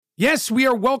Yes, we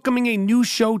are welcoming a new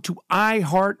show to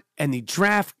iHeart and the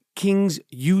DraftKings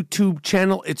YouTube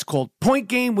channel. It's called Point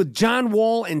Game with John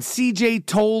Wall and CJ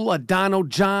Toledano.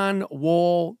 John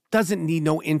Wall doesn't need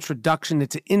no introduction.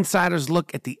 It's an insider's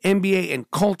look at the NBA and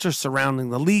culture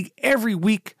surrounding the league. Every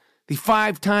week, the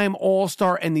 5-time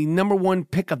All-Star and the number 1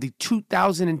 pick of the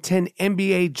 2010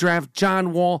 NBA Draft,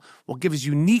 John Wall, will give his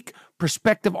unique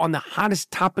perspective on the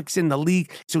hottest topics in the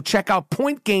league. So check out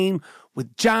Point Game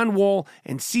with John Wall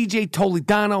and CJ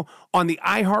Toledano on the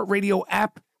iHeartRadio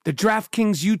app, the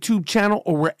DraftKings YouTube channel,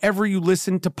 or wherever you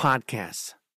listen to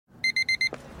podcasts.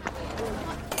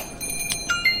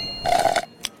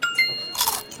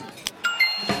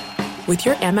 With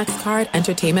your Amex card,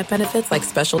 entertainment benefits like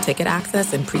special ticket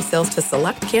access and pre-sales to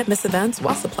select can't-miss events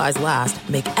while supplies last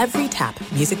make every tap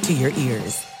music to your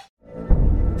ears.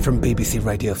 From BBC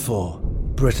Radio 4,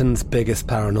 Britain's biggest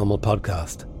paranormal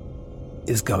podcast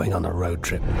is going on a road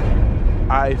trip.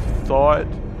 I thought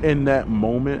in that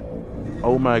moment,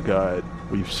 oh my God,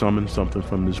 we've summoned something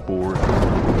from this board.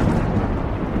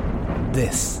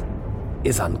 This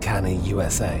is Uncanny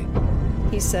USA.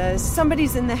 He says,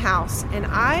 somebody's in the house, and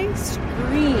I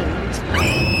screamed.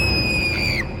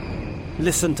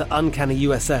 Listen to Uncanny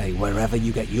USA wherever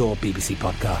you get your BBC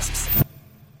podcasts,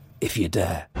 if you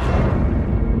dare.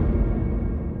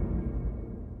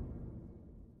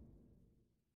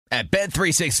 At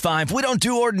Bet365, we don't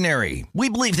do ordinary. We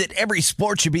believe that every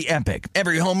sport should be epic.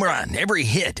 Every home run, every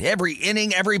hit, every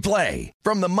inning, every play.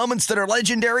 From the moments that are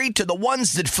legendary to the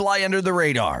ones that fly under the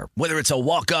radar. Whether it's a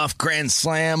walk-off grand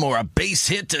slam or a base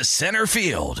hit to center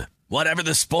field. Whatever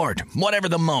the sport, whatever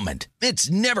the moment.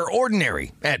 It's never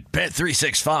ordinary at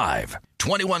Bet365.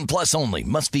 21 plus only.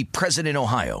 Must be present in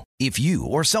Ohio. If you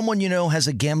or someone you know has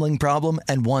a gambling problem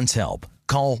and wants help,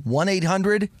 call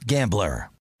 1-800-GAMBLER.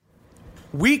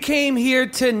 We came here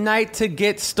tonight to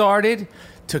get started,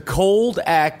 to cold,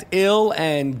 act ill,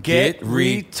 and get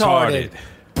retarded.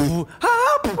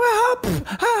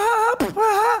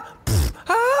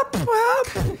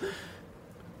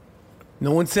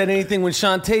 No one said anything when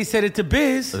Shantae said it to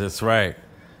Biz. That's right.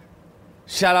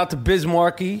 Shout out to Biz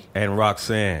Markie. And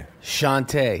Roxanne.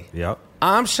 Shantae. Yep.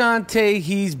 I'm Shantae,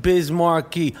 he's Biz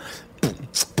Markie.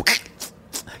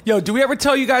 Yo, do we ever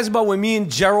tell you guys about when me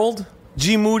and Gerald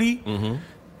G. Moody,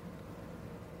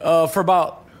 for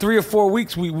about 3 or 4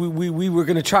 weeks, we were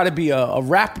going to try to be a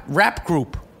rap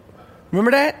group.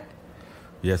 Remember that?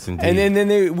 Yes, indeed. And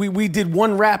then we did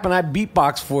one rap, and I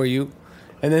beatboxed for you.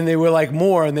 And then they were like,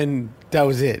 more, and then that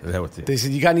was it. That was it. They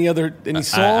said, you got any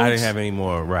songs? I didn't have any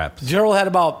more raps. Gerald had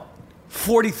about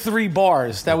 43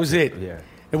 bars. That was it. Yeah.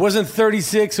 It wasn't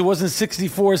 36. It wasn't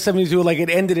 64, 72. Like, it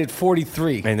ended at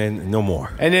 43. And then no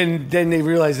more. And then they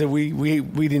realized that we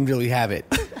didn't really have it.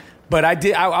 But I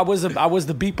did. I was the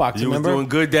beatboxer. You remember? were doing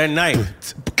good that night.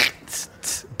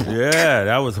 Yeah,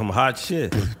 that was some hot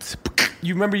shit.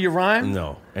 You remember your rhyme?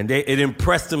 No. And it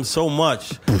impressed them so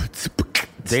much,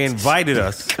 they invited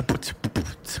us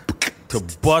to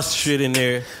bust shit in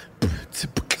their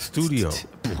studio.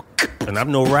 And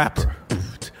I'm no rapper.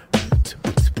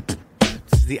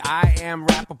 The I Am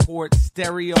Rappaport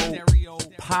Stereo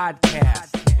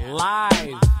Podcast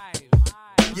live.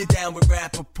 You down with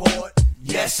Rappaport?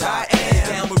 Yes, I am. You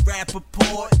down with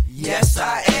Rappaport? Yes,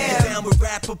 I am. You down with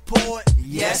Rappaport?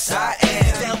 Yes, I am.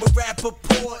 You down with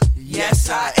Rappaport? Yes,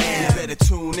 I am. You better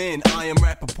tune in,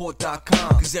 IamRappaport.com.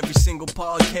 Cause every single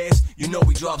podcast, you know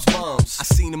he drops bombs. I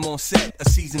seen him on set, a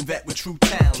seasoned vet with true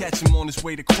talent. Catch him on his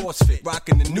way to CrossFit,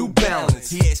 rocking the New Balance.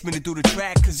 He asked me to do the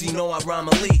track cause he know I rhyme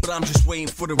elite. But I'm just waiting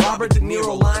for the Robert De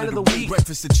Niro line of the week.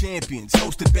 Breakfast of Champions,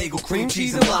 hosted bagel, cream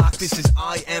cheese, and lox. This is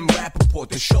I Am Rappaport,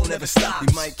 the show never stops.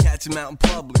 You might catch him out in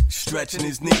public, stretching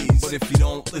his knees. But if you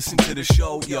don't listen to the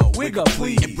show, yo, wiggle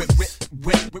please.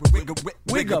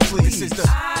 Wiggle please. This is the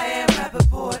I Am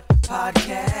Rappaport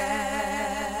podcast.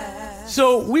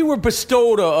 So we were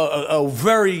bestowed a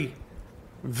very,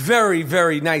 very,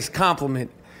 very nice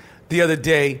compliment the other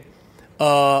day.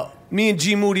 Me and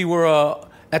G Moody were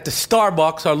at the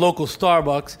Starbucks, our local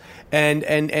Starbucks, and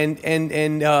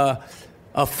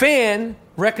a fan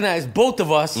recognized both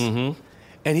of us, and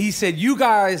he said, "You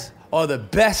guys are the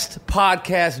best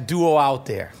podcast duo out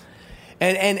there,"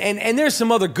 and there's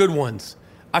some other good ones.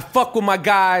 I fuck with my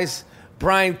guys,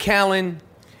 Brian Callen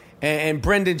and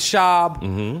Brendan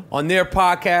Schaub on their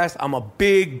podcast. I'm a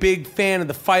big fan of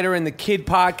the Fighter and the Kid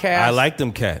podcast. I like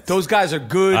them cats. Those guys are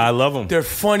good. I love them. They're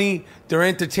funny. They're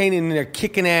entertaining, and they're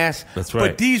kicking ass. That's right.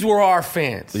 But these were our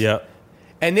fans. Yeah.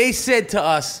 And they said to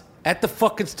us at the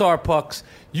fucking Starbucks,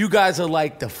 you guys are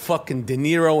like the fucking De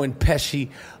Niro and Pesci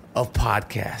of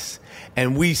podcasts.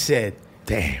 And we said,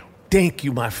 damn. Thank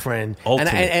you, my friend.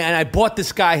 And I bought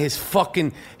this guy his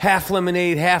fucking half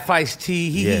lemonade, half iced tea.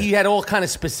 He had all kind of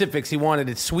specifics. He wanted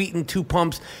it sweetened, 2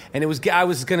 pumps, and I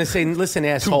was gonna say, listen,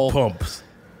 asshole, 2 pumps.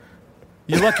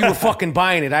 You're lucky we're fucking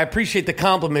buying it. I appreciate the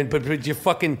compliment, but you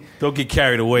fucking don't get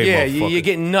carried away. Yeah, you're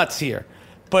getting nuts here.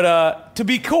 But to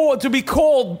be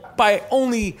called by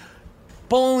only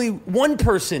one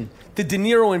person, the De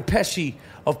Niro and Pesci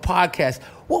of podcasts.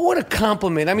 What a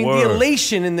compliment! I mean, the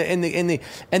elation and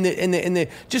the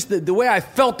just the way I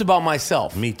felt about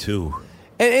myself. Me too.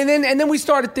 And then we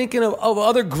started thinking of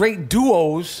other great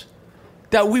duos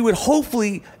that we would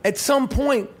hopefully at some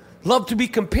point love to be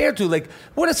compared to. Like,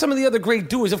 what are some of the other great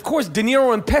duos? Of course, De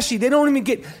Niro and Pesci. They don't even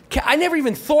get. I never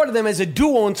even thought of them as a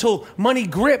duo until Money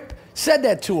Grip said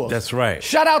that to us. That's right.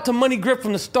 Shout out to Money Grip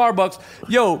from the Starbucks.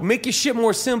 Yo, make your shit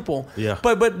more simple. Yeah.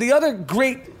 But the other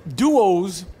great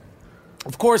duos.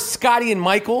 Of course, Scotty and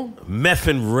Michael. Meth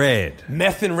and Red.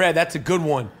 Meth and Red, that's a good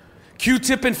one.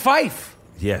 Q-Tip and Fife.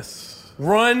 Yes.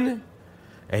 Run.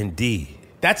 And D.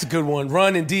 That's a good one.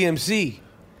 Run and DMC.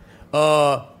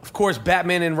 Of course,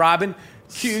 Batman and Robin.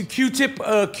 Q-Tip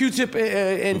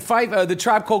and Fife, the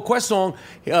Tribe Called Quest song.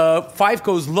 Fife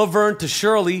goes Laverne to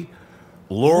Shirley.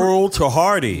 Laurel to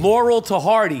Hardy. Laurel to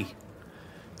Hardy.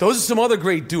 Those are some other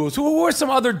great duos. Who are some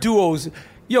other duos?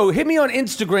 Yo, hit me on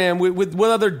Instagram with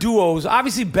other duos.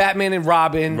 Obviously, Batman and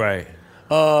Robin. Right.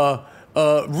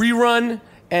 Rerun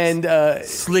and...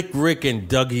 Slick Rick and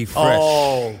Dougie Fresh.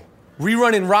 Oh.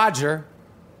 Rerun and Roger.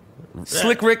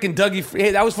 Slick Rick and Dougie...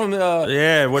 Hey, that was from...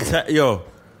 yeah, yo.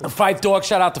 Fife Dog.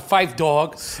 Shout out to Fife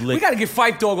Dog. Slick. We got to get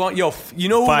Fife Dog on. Yo, you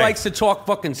know who likes to talk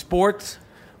fucking sports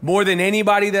more than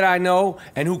anybody that I know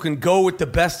and who can go with the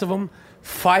best of them?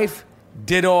 Fife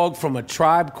Didog from A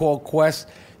Tribe Called Quest.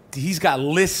 He's got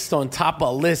lists on top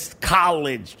of lists.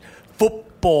 College,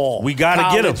 football. We got to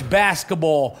get him. College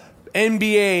basketball,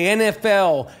 NBA,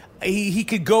 NFL. He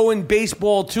could go in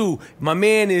baseball too. My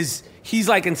man he's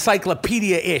like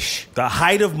encyclopedia-ish. The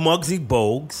height of Muggsy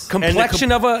Bogues. Complexion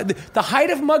the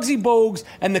height of Muggsy Bogues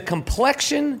and the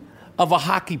complexion of a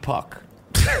hockey puck.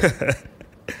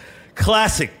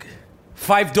 Classic.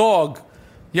 Fife Dog.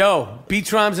 Yo,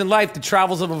 Beach Rhymes and Life, the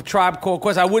travels of A Tribe Called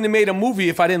Quest. I wouldn't have made a movie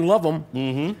if I didn't love them.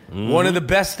 Mm-hmm. One of the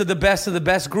best of the best of the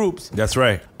best groups. That's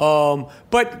right.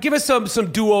 But give us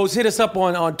some duos. Hit us up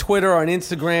on Twitter, on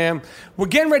Instagram. We're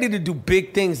getting ready to do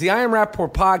big things. The I Am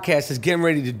Rapaport podcast is getting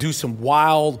ready to do some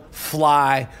wild,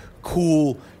 fly,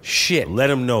 cool shit. Let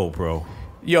them know, bro.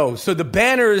 Yo, so the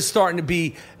banner is starting to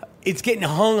be... It's getting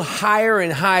hung higher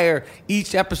and higher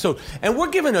each episode. And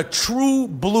we're giving a true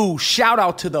blue shout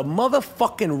out to the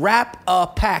motherfucking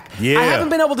Rap-A-Pack. Yeah. I haven't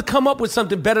been able to come up with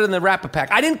something better than the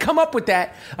Rap-A-Pack. I didn't come up with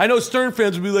that. I know Stern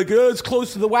fans will be like, oh, it's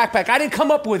close to the Whack Pack. I didn't come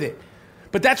up with it.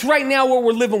 But that's right now where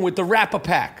we're living with the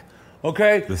Rap-A-Pack.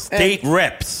 Okay? The state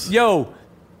reps. Yo,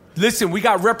 listen, we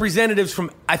got representatives from,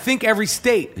 I think, every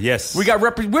state. Yes. We got where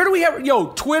do we have? Yo,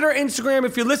 Twitter, Instagram,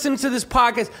 if you're listening to this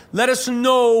podcast, let us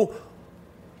know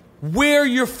where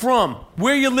you're from,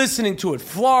 where you're listening to it.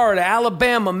 Florida,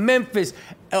 Alabama, Memphis,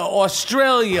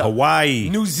 Australia, Hawaii,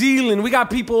 New Zealand. We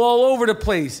got people all over the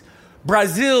place.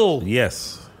 Brazil.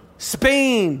 Yes.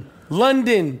 Spain,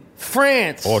 London,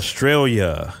 France.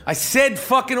 Australia. I said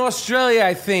fucking Australia,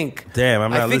 I think. Damn,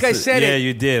 I'm not listening. I think I said it. Yeah,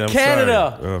 you did. I'm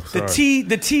Canada, sorry. Oh, sorry.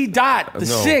 the T dot, the No,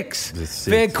 six. the six.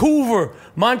 Vancouver,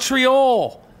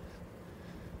 Montreal.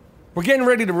 We're getting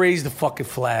ready to raise the fucking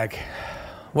flag.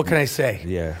 What can I say?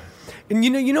 Yeah. And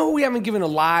you know who we haven't given a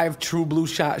live True Blue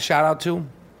shout out to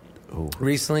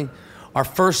recently? Our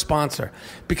first sponsor.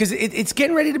 Because it's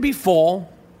getting ready to be fall.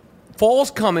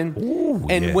 Fall's coming. Ooh,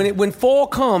 and yeah. when fall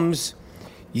comes,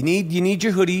 you need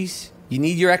your hoodies, you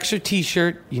need your extra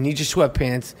t-shirt, you need your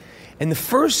sweatpants. And the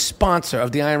first sponsor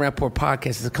of the I Am Rapaport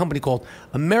podcast is a company called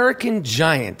American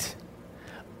Giant.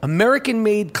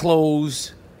 American-made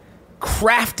clothes,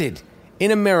 crafted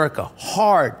in America,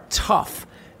 hard, tough.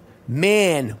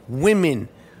 Man, women,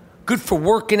 good for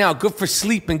working out, good for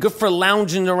sleeping, good for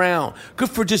lounging around, good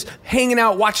for just hanging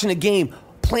out, watching a game,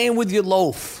 playing with your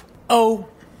loaf. Oh,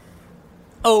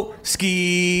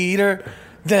 Skeeter,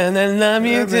 then I love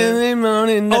you till the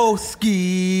morning. Oh,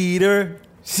 Skeeter.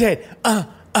 Said,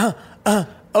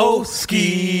 oh,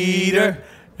 Skeeter,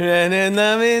 and then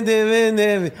love you till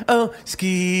the oh,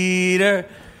 Skeeter,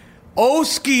 oh,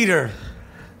 Skeeter.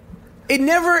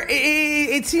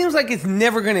 It seems like it's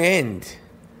never going to end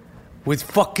with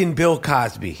fucking Bill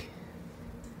Cosby.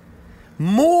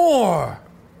 More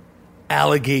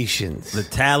allegations. The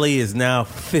tally is now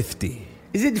 50.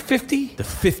 Is it 50? The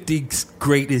 50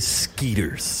 greatest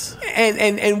Skeeters.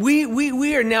 And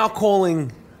we are now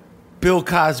calling Bill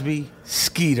Cosby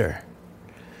Skeeter.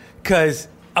 Because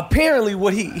apparently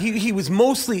what he was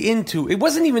mostly into, it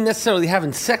wasn't even necessarily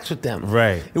having sex with them.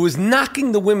 Right. It was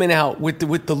knocking the women out with the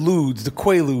Ludes, the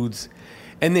Quaaludes,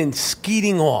 and then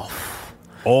skeeting off.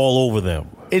 All over them.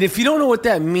 And if you don't know what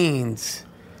that means,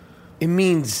 it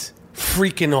means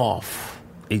freaking off.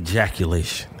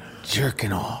 Ejaculation.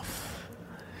 Jerking off.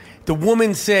 The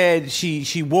woman said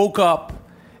she woke up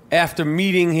after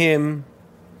meeting him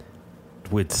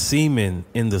with semen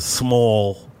in the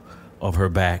small of her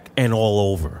back and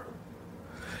all over.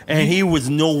 And he was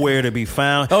nowhere to be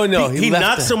found. Oh, no. He left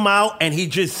knocks her. him out and he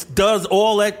just does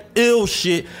all that ill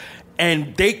shit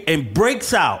and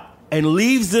breaks out and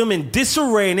leaves them in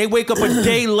disarray. And they wake up a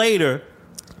day later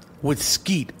with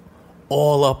Skeet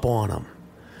all up on him.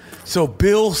 So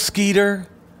Bill Skeeter,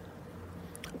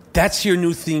 that's your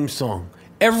new theme song.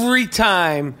 Every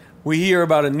time we hear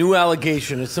about a new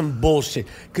allegation or some bullshit,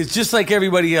 because just like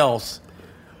everybody else,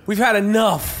 we've had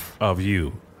enough of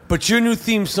you. But your new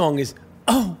theme song is,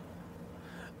 oh,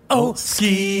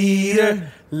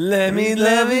 Skeeter, let me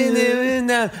love you living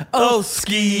now. Oh,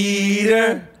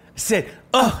 Skeeter. I said,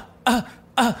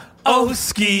 oh,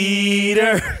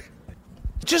 Skeeter.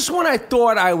 Just when I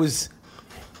thought I was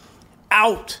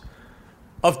out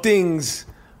of things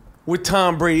with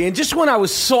Tom Brady, and just when I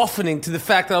was softening to the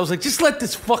fact that I was like, just let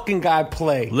this fucking guy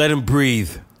play. Let him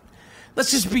breathe.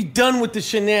 Let's just be done with the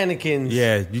shenanigans.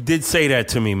 Yeah, you did say that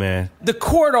to me, man. The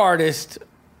court artist,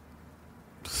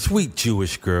 sweet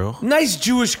Jewish girl, nice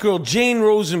Jewish girl, Jane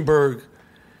Rosenberg.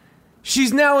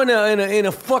 She's now in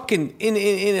a fucking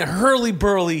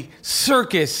hurly-burly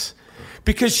circus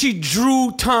because she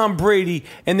drew Tom Brady,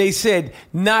 and they said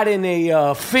not in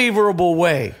a favorable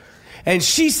way. And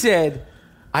she said,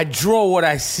 I draw what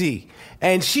I see.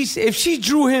 And if she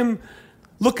drew him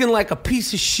looking like a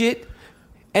piece of shit,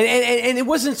 and it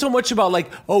wasn't so much about like,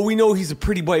 oh, we know he's a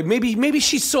pretty boy. Maybe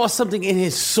she saw something in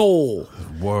his soul.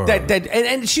 Word.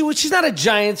 And she's not a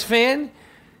Giants fan.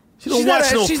 She don't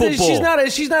watch no football.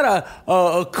 She's not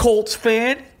a Colts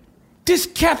fan. This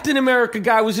Captain America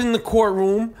guy was in the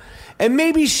courtroom, and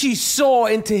maybe she saw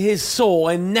into his soul,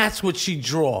 and that's what she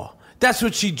drew. That's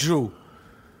what she drew.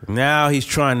 Now he's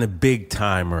trying to big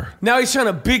timer. Now he's trying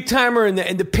to big timer, and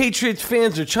the Patriots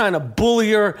fans are trying to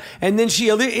bully her. And then she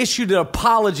issued an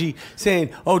apology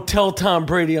saying, "Oh, tell Tom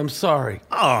Brady I'm sorry."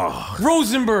 Oh,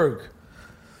 Rosenberg,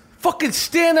 fucking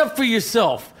stand up for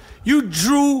yourself. You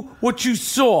drew what you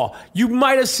saw. You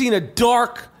might have seen a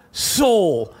dark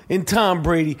soul in Tom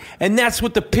Brady, and that's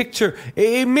what the picture.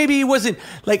 Maybe it wasn't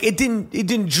like it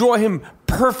didn't draw him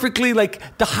perfectly, like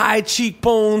the high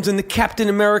cheekbones and the Captain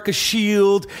America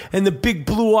shield and the big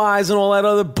blue eyes and all that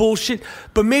other bullshit.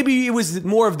 But maybe it was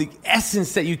more of the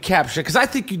essence that you captured, because I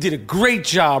think you did a great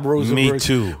job, Rosenberg. Me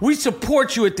too. We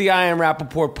support you at the I Am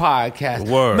Rappaport podcast.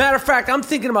 Word. Matter of fact, I'm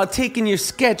thinking about taking your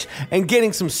sketch and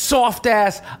getting some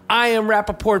soft-ass I Am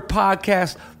Rappaport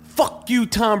podcast Fuck You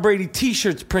Tom Brady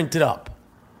t-shirts printed up.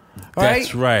 All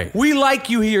That's right. We like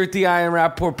you here at the I Am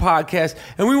Rappaport podcast,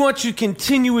 and we want you to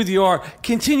continue with your art,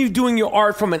 continue doing your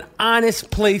art from an honest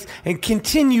place, and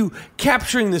continue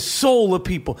capturing the soul of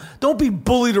people. Don't be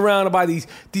bullied around by these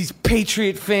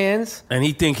Patriot fans. And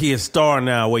he think he a star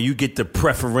now where you get the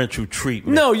preferential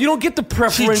treatment. No, you don't get the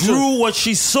preferential. She drew what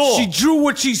she saw. She drew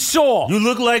what she saw. You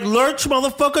look like Lurch,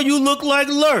 motherfucker. You look like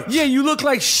Lurch. Yeah, you look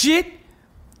like shit.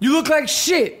 You look like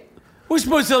shit. We're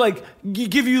supposed to like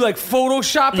give you like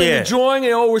Photoshop in the drawing,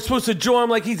 and we're supposed to draw him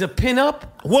like he's a pinup.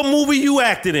 What movie you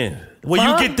acted in? Where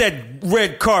you get that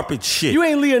red carpet shit? You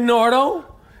ain't Leonardo.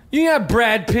 You ain't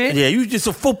Brad Pitt. Yeah, you just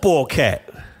a football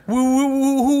cat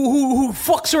who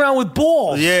fucks around with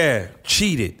balls. Yeah,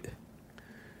 cheated.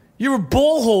 You're a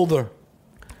ball holder.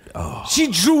 Oh.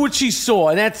 She drew what she saw,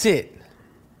 and that's it.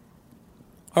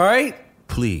 All right?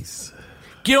 Please.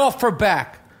 Get off her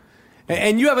back.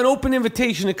 And you have an open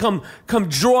invitation to come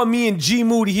draw me and G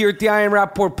Moody here at the I Am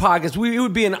Rappaport podcast. It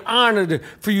would be an honor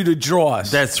for you to draw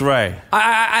us. That's right.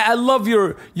 I love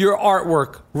your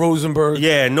artwork, Rosenberg.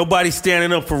 Yeah, nobody's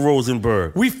standing up for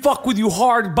Rosenberg. We fuck with you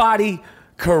hard body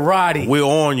karate. We're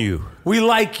on you. We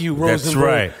like you, Rosenberg. That's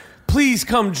right. Please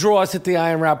come draw us at the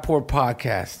I Am Rappaport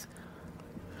podcast.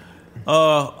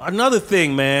 Another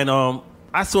thing, man.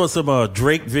 I saw some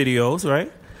Drake videos,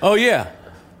 right? Oh, yeah.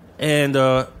 And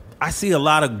I see a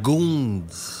lot of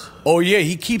goons. Oh, yeah,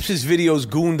 he keeps his videos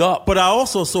gooned up. But I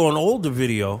also saw an older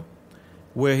video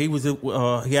where he was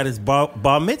he had his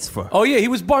bar mitzvah. Oh, yeah, he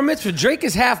was bar mitzvah. Drake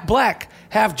is half black,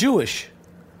 half Jewish.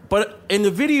 But in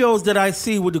the videos that I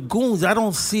see with the goons, I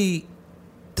don't see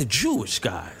the Jewish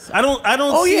guys. I don't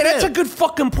Oh, see yeah, that's them. a good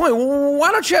fucking point.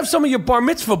 Why don't you have some of your bar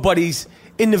mitzvah buddies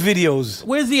in the videos.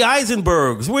 Where's the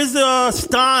Eisenbergs? Where's the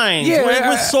Steins? Yeah,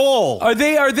 where's Saul? Are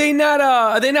they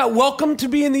not welcome to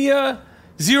be in the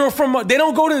zero from? They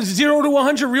don't go to 0 to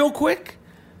 100 real quick.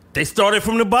 They started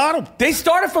from the bottom. They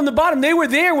started from the bottom. They were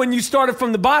there when you started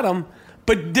from the bottom,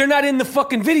 but they're not in the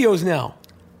fucking videos now.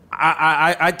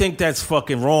 I think that's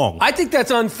fucking wrong. I think that's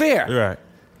unfair. Right.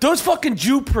 Those fucking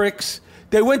Jew pricks.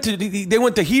 They went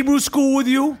to Hebrew school with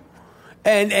you,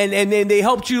 and they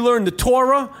helped you learn the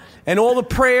Torah and all the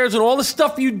prayers and all the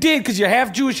stuff you did because you're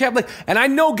half Jewish, half like. And I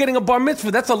know getting a bar mitzvah,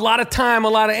 that's a lot of time, a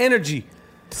lot of energy.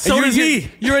 So is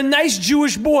he. You're a nice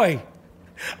Jewish boy.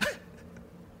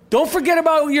 Don't forget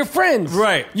about your friends.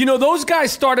 Right. You know, those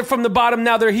guys started from the bottom.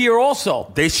 Now they're here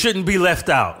also. They shouldn't be left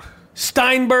out.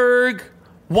 Steinberg,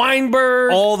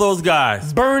 Weinberg. All those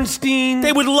guys. Bernstein.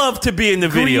 They would love to be in the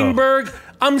video. Greenberg.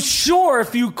 I'm sure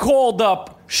if you called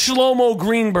up Shlomo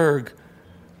Greenberg,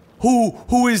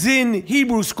 who is in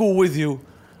Hebrew school with you,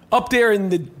 up there in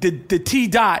the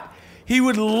T-Dot, he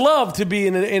would love to be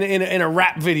in a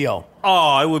rap video.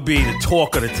 Oh, it would be the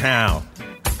talk of the town.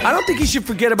 I don't think he should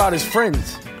forget about his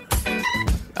friends.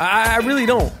 I really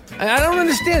don't. I don't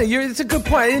understand it. It's a good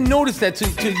point. I didn't notice that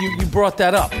till you brought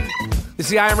that up. It's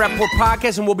the I Am Rappaport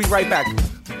podcast, and we'll be right back.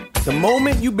 The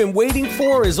moment you've been waiting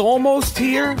for is almost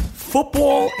here.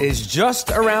 Football is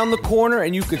just around the corner,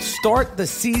 and you could start the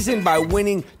season by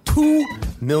winning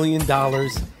 $2 million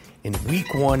in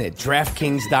Week 1 at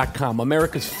DraftKings.com.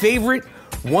 America's favorite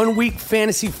one-week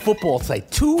fantasy football site.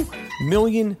 $2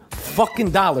 million fucking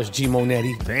dollars, G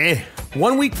Monetti. Damn.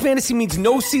 1 week fantasy means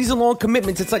no season-long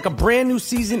commitments. It's like a brand new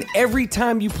season every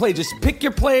time you play. Just pick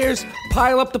your players,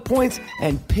 pile up the points,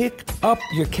 and pick up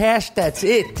your cash. That's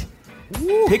it.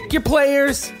 Woo. Pick your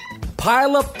players,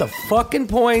 pile up the fucking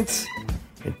points,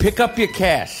 and pick up your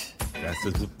cash.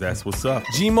 That's what's up.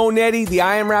 G Monetti, the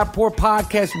I Am Rappaport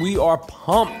podcast. We are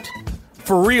pumped.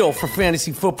 For real, for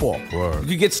fantasy football. Word. You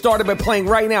can get started by playing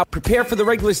right now. Prepare for the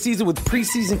regular season with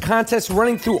preseason contests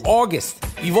running through August.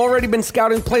 You've already been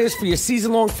scouting players for your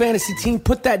season-long fantasy team.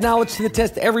 Put that knowledge to the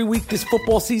test every week this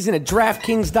football season at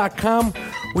DraftKings.com,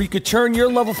 where you could turn your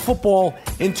love of football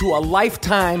into a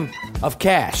lifetime of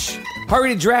cash.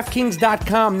 Hurry to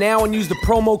DraftKings.com now and use the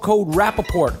promo code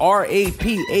Rappaport,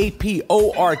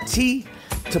 RAPAPORT,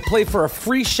 to play for a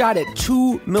free shot at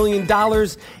 $2 million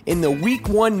in the Week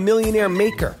 1 Millionaire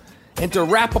Maker. Enter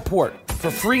Rappaport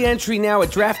for free entry now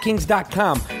at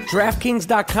DraftKings.com.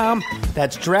 DraftKings.com,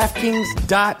 that's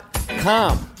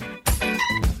DraftKings.com.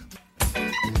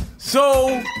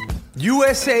 So,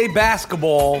 USA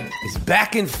Basketball is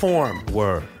back in form.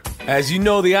 Word. As you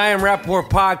know, the I Am Rappaport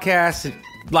podcast, a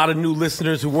lot of new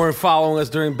listeners who weren't following us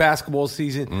during basketball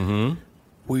season. Mm-hmm.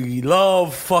 We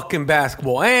love fucking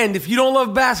basketball. And if you don't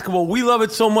love basketball, we love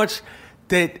it so much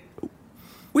that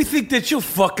we think that you'll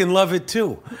fucking love it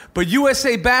too. But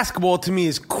USA Basketball, to me,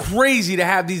 is crazy to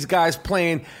have these guys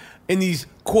playing in these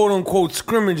quote-unquote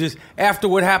scrimmages after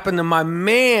what happened to my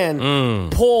man,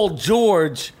 Paul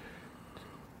George,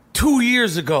 2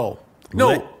 years ago.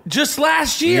 No, just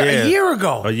last year, yeah, a year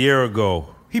ago. A year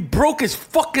ago. He broke his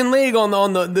fucking leg on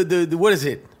the what is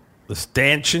it? The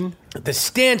stanchion? The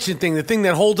stanchion thing, the thing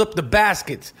that holds up the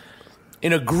baskets,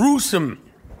 in a gruesome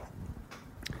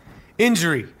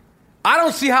injury. I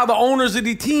don't see how the owners of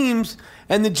the teams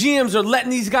and the GMs are letting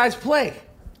these guys play.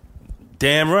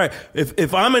 Damn right.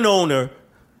 If I'm an owner,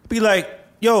 be like,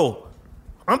 yo,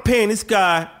 I'm paying this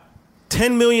guy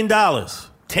 $10 million.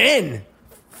 10?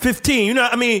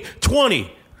 15,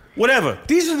 20, whatever.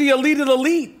 These are the elite of the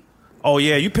elite. Oh,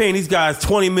 yeah, you paying these guys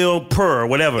 20 mil per or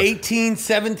whatever. 18,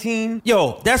 17.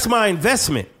 Yo, that's my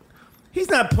investment. He's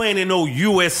not playing in no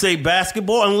USA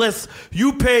Basketball unless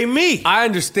you pay me. I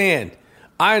understand.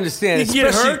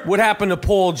 Especially hurt? What happened to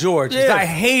Paul George. Yeah. I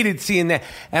hated seeing that.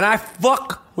 And I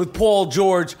fuck with Paul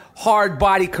George, hard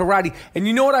body karate. And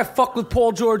you know what I fuck with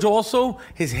Paul George also?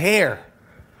 His hair.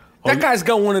 That guy's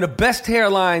got one of the best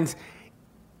hairlines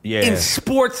in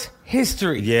sports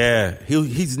history. Yeah,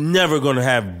 he's never going to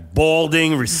have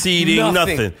balding, receding,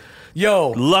 nothing.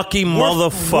 Yo. Lucky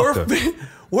motherfucker.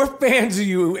 We're fans of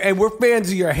you, and we're fans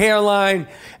of your hairline,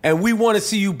 and we want to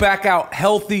see you back out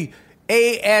healthy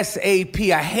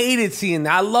ASAP. I hated seeing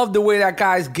that. I love the way that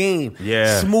guy's game.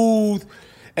 Yeah. Smooth.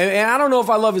 And I don't know if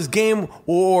I love his game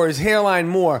or his hairline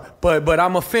more, but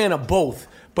I'm a fan of both.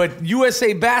 But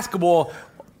USA Basketball,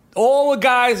 all the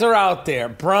guys are out there.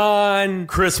 Bron,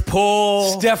 Chris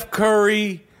Paul, Steph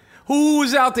Curry.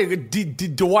 Who's out there?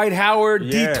 Dwight Howard,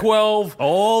 yeah. D12.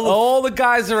 All the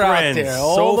guys are friends.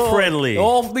 out there. Friendly.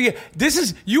 This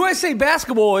is USA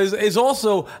Basketball is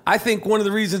also, I think, one of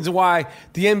the reasons why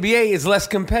the NBA is less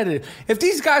competitive. If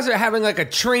these guys are having like a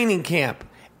training camp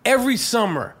every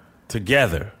summer.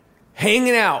 Together.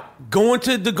 Hanging out, going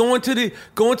to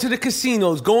the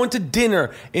casinos, going to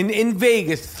dinner in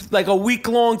Vegas, like a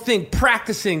week-long thing,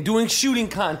 practicing, doing shooting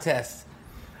contests.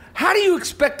 How do you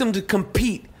expect them to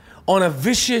compete on a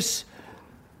vicious,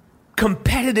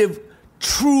 competitive,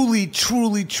 truly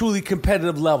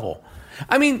competitive level?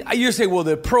 I mean, you're saying, well,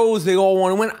 they're pros, they all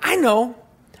want to win. I know.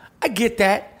 I get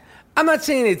that. I'm not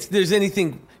saying there's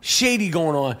anything shady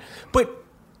going on, but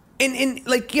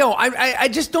I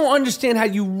just don't understand how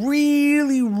you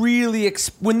really,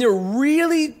 when they're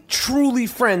really, truly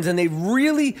friends and they've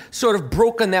really sort of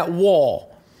broken that wall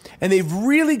and they've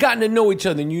really gotten to know each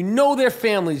other and you know their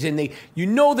families and you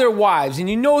know their wives and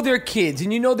you know their kids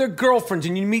and you know their girlfriends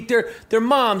and you meet their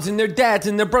moms and their dads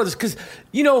and their brothers. Because,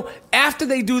 after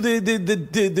they do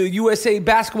the USA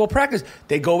basketball practice,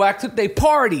 they go back they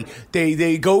party,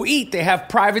 they go eat, they have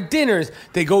private dinners,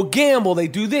 they go gamble, they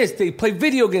do this, they play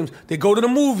video games, they go to the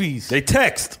movies. They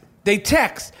text.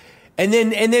 And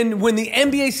then when the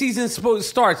NBA season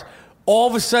starts, all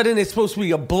of a sudden it's supposed to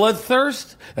be a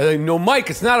bloodthirst. No, Mike,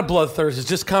 it's not a bloodthirst, it's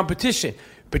just competition.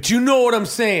 But you know what I'm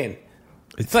saying.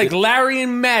 It's like Larry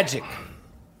and Magic.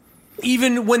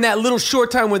 Even when that little short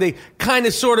time where they kind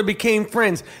of sort of became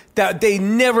friends, that they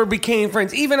never became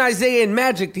friends. Even Isaiah and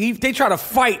Magic, they try to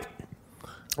fight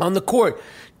on the court.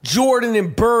 Jordan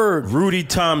and Bird. Rudy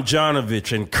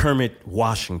Tomjanovich and Kermit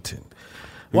Washington.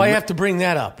 Why you have to bring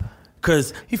that up?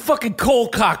 Because he fucking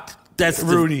cold-cocked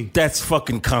Rudy. That's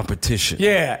fucking competition.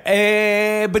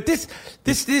 Yeah, but this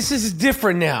is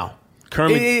different now.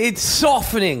 Kermit. It's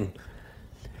softening.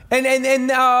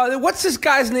 And what's this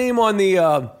guy's name on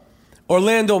the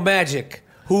Orlando Magic,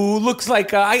 who looks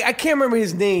like, I can't remember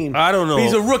his name. I don't know.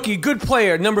 He's a rookie, good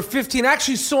player, number 15. I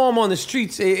actually saw him on the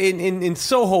streets in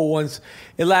Soho once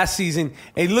last season,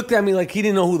 and he looked at me like he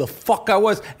didn't know who the fuck I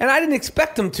was, and I didn't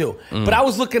expect him to. But I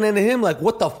was looking at him like,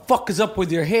 what the fuck is up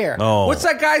with your hair? Oh. What's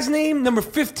that guy's name? Number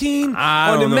 15 I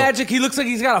on the don't know. Magic. He looks like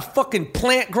he's got a fucking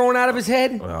plant growing out of his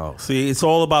head. Oh, see, it's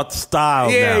all about style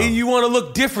Yeah, now. you want to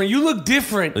look different. You look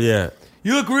different. Yeah.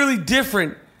 You look really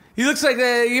different. He looks like,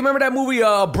 you remember that movie,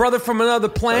 Brother from Another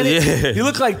Planet? Yeah. You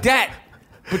look like that.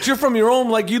 But you're from your own,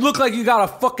 you look like you got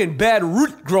a fucking bad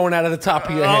root growing out of the top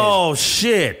of your head. Oh,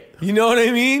 shit. You know what I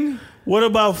mean? What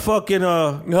about fucking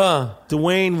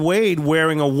Dwayne Wade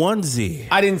wearing a onesie?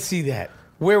 I didn't see that.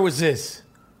 Where was this?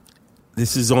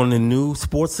 This is on the new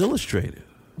Sports Illustrated.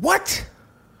 What?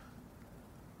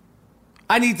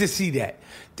 I need to see that.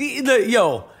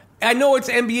 Yo, I know it's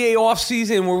NBA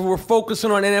offseason. We're focusing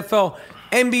on NFL.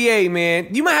 NBA,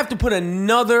 man, you might have to put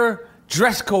another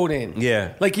dress code in.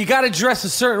 Yeah. You got to dress a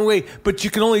certain way, but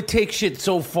you can only take shit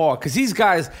so far. Because these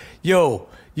guys, you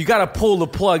got to pull the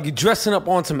plug. You're dressing up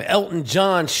on some Elton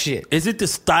John shit. Is it the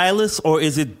stylist or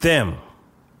is it them?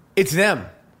 It's them.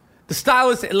 The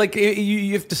stylist,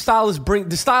 if the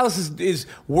stylist is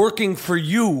working for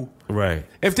you. Right.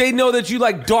 If they know that you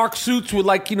like dark suits with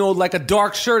like a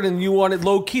dark shirt and you want it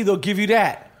low key, they'll give you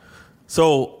that.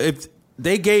 So if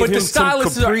they gave But him the some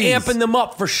stylists are capris, amping them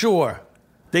up for sure.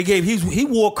 he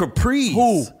wore capris.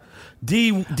 Who?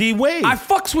 D Wade. I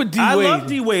fucks with D Wade. I love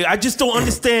D Wade. I just don't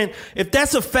understand if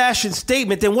that's a fashion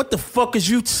statement. Then what the fuck is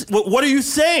you? What are you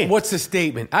saying? What's the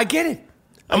statement? I get it.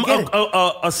 A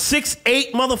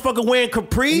 6'8" motherfucker wearing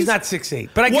capris. He's not 6'8",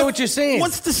 but I get what you're saying.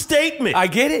 What's the statement? I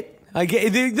get it.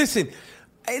 Listen,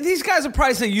 these guys are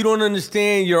probably saying you don't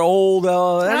understand. You're old. And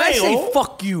I say old.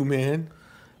 fuck you, man.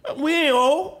 We ain't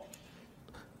old.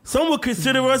 Some would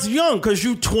consider us young because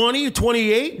you 20, you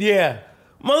 28. Yeah.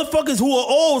 Motherfuckers who are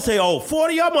old say,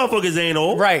 40, y'all motherfuckers ain't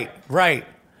old. Right.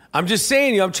 I'm just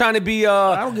saying, I'm trying to be...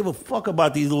 I don't give a fuck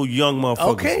about these little young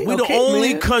motherfuckers. Okay, We're the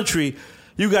only man. country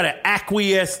you got to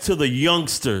acquiesce to the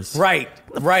youngsters. Right.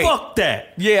 Fuck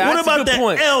that. Yeah, what that's a about good the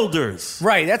point. elders?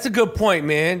 Right, that's a good point,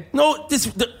 man. No,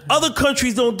 the other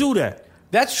countries don't do that.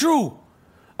 That's true.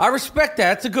 I respect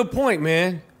that. That's a good point,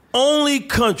 man. Only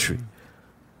country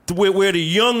where the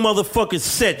young motherfuckers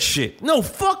set shit. No,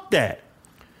 fuck that.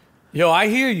 Yo, I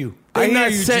hear you. They're I hear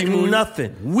not you, setting G-Moody.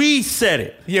 nothing. We set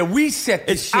it. Yeah, we set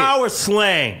this It's shit. our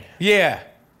slang. Yeah.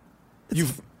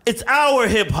 It's our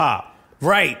hip hop.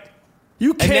 Right.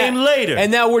 You came later.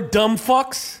 And now we're dumb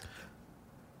fucks?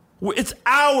 It's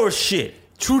our shit.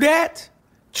 True that.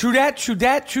 You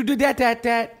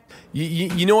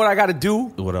know what I got to do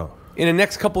What up? in the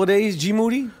next couple of days, G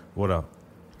Moody? What up?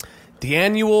 The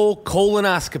annual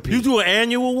colonoscopy. You do an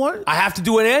annual one? I have to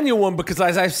do an annual one because,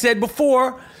 as I've said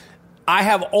before, I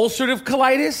have ulcerative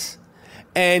colitis.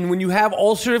 And when you have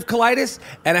ulcerative colitis,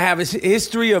 and I have a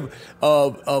history of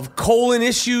colon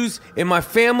issues in my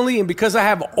family, and because I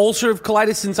have ulcerative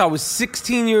colitis since I was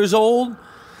 16 years old,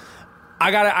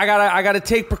 I gotta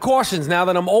take precautions now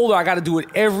that I'm older. I gotta do it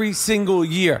every single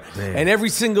year. Damn. And every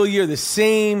single year the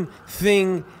same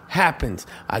thing happens.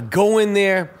 I go in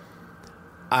there,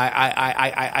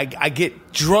 I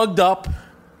get drugged up.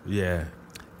 Yeah.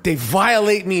 They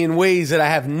violate me in ways that I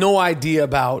have no idea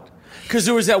about. Because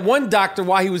there was that one doctor,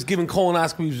 while he was giving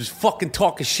colonoscopy, he was just fucking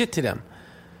talking shit to them.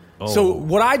 Oh. So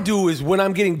what I do is when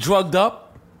I'm getting drugged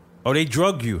up. Oh, they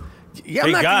drug you. Yeah,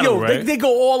 they got him, right? They go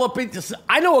all up into.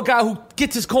 I know a guy who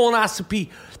gets his colonoscopy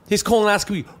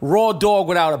raw dog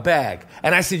without a bag.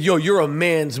 And I said, yo, you're a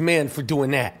man's man for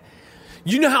doing that.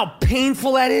 You know how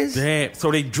painful that is? Damn. So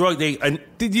they drug,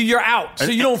 you're out. So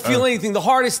you don't feel anything. The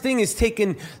hardest thing is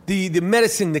taking the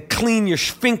medicine to clean your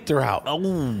sphincter out.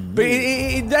 Oh. But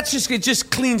it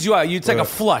just cleans you out. It's like a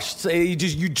flush. So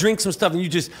you drink some stuff and you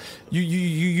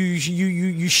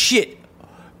shit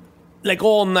like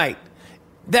all night.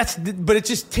 But it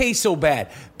just tastes so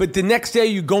bad. But the next day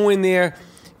you go in there,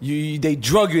 they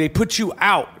drug you, they put you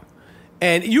out.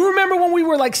 And you remember when we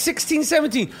were like 16,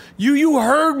 17, you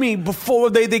heard me before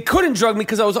they couldn't drug me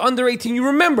because I was under 18. You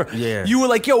remember? Yeah. You were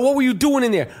like, yo, what were you doing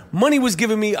in there? Money was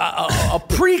giving me a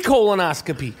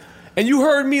pre-colonoscopy. And you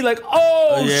heard me like,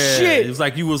 oh, shit. It was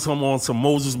like you was on some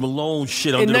Moses Malone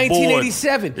shit under in the board.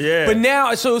 1987. Yeah. But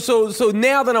now, so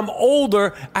now that I'm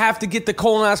older, I have to get the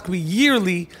colonoscopy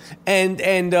yearly.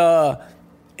 And I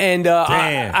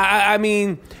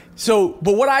mean... So,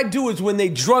 but what I do is when they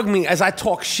drug me, as I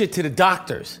talk shit to the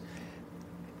doctors,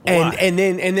 and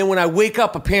then when I wake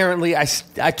up, apparently I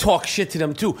talk shit to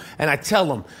them too, and I tell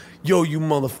them, "Yo, you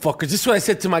motherfuckers!" This is what I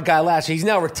said to my guy last year. He's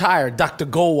now retired, Dr.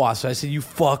 Goldwasser. I said, "You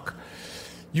fuck,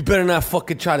 you better not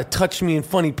fucking try to touch me in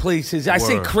funny places." I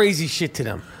say crazy shit to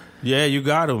them. Yeah, you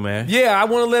got him, man. Yeah, I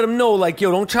want to let them know, like,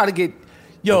 yo, don't try to get.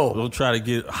 Yo, don't try to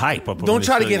get hype up. Don't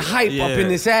try to get hype up in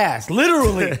this ass,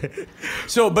 literally.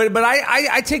 So, but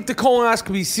I take the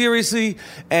colonoscopy seriously,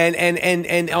 and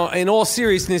in all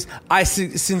seriousness, I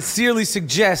sincerely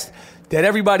suggest that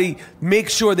everybody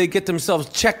make sure they get themselves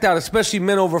checked out, especially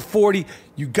men over 40.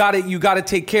 You got to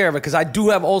take care of it because I do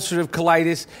have ulcerative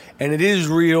colitis, and it is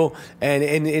real, and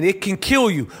it can kill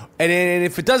you. And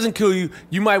if it doesn't kill you,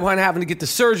 you might wind up having to get the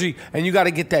surgery, and you got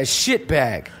to get that shit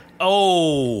bag.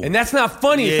 Oh. And that's not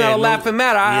funny. It's not a laughing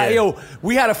matter.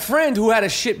 We had a friend who had a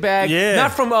shit bag,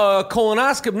 not from a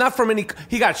colonoscopy, not from any...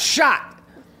 He got shot,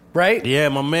 right? Yeah,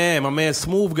 my man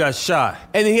Smooth got shot.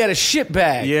 And he had a shit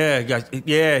bag.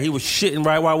 Yeah, he was shitting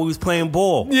right while we was playing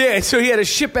ball. Yeah, so he had a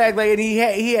shit bag, like, and he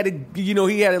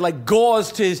had like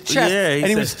gauze to his chest, and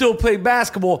he would still play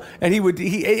basketball, and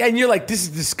and you're like, this is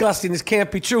disgusting, this can't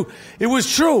be true. It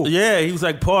was true. Yeah, he was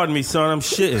like, pardon me, son, I'm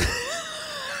shitting.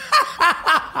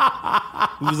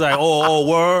 He was like, oh,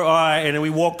 word, all right, and then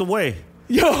we walked away.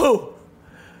 Yo,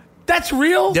 that's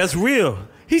real? That's real.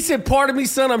 He said, pardon me,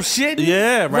 son, I'm shitting?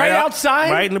 Yeah, right outside?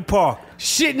 Right in the park.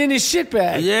 Shitting in his shit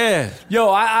bag. Yeah. Yo,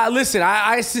 I listen,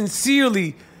 I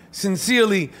sincerely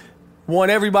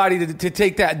want everybody to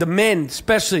take that, the men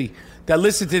especially that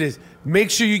listen to this,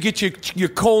 make sure you get your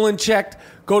colon checked,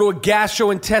 go to a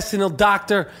gastrointestinal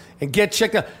doctor and get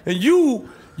checked out. And you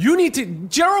need to.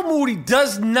 Gerald Moody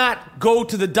does not go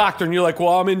to the doctor, and you're like,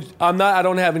 well, I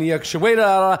don't have any extra weight.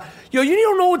 Yo, you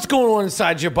don't know what's going on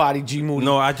inside your body, G Moody.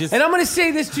 No, And I'm going to say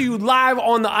this to you live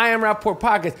on the I Am Rapport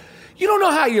podcast. You don't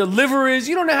know how your liver is.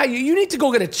 You don't know how you need to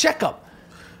go get a checkup.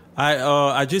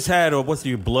 I just had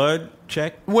your blood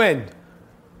check? When?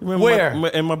 Where?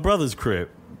 In my brother's crib.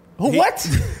 What?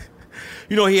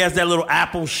 You know, he has that little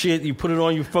Apple shit. You put it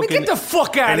on your fucking... Get the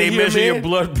fuck out of here, And they measure your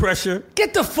blood pressure.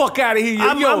 Get the fuck out of here.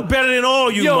 I'm better than all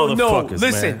you motherfuckers, no,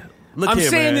 listen. Man. Look I'm here,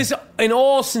 saying man. this in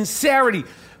all sincerity.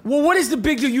 Well, what is the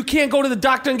big deal? You can't go to the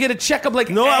doctor and get a checkup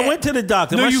like... No, I went to the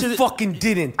doctor. No, you fucking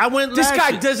didn't. I went This last guy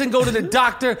year. doesn't go to the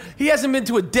doctor. He hasn't been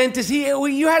to a dentist.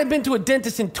 You hadn't been to a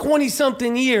dentist in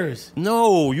 20-something years.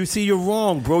 No, you see, you're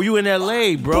wrong, bro. You in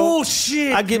L.A., bro.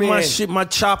 Bullshit, I get man. my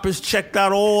choppers checked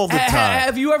out all the time.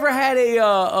 Have you ever had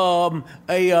No,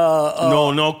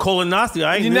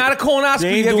 colonoscopy. You're not a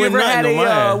colonoscopy. Have you ever had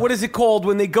a... what is it called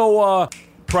when they go...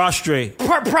 Prostrate.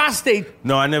 Prostate.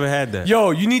 No, I never had that.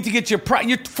 Yo, you need to get you're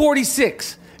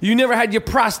 46. You never had your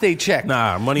prostate checked.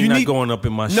 Nah, money not going up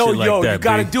in my shit like that. No, you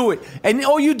got to B. do it. And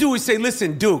all you do is say,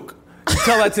 listen, Duke, you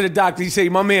tell that to the doctor. You say,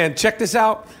 my man, check this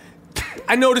out.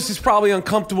 I know this is probably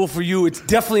uncomfortable for you. It's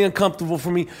definitely uncomfortable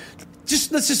for me.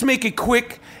 Let's just make it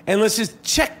quick, and let's just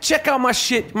check out my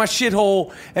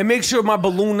shithole, and make sure my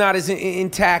balloon knot is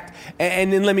intact,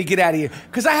 and then let me get out of here.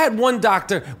 Because I had one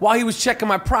doctor while he was checking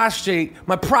my prostate,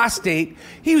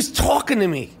 he was talking to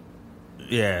me.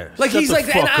 Yeah. Like Shut he's the like,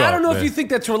 and fuck I up, don't know if man. you think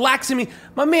that's relaxing me,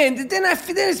 my man. Then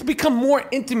it's become more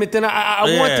intimate than I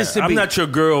want this to be. I'm not your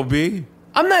girl, B.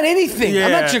 I'm not anything. I'm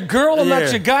not your girl. I'm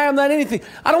not your guy. I'm not anything.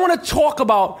 I don't want to talk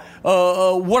about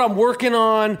what I'm working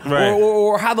on, Right.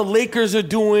 or how the Lakers are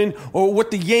doing, or what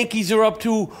the Yankees are up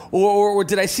to, or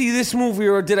did I see this movie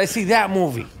or did I see that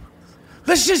movie?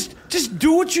 Let's just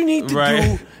do what you need to Right.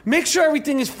 do. Make sure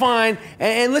everything is fine,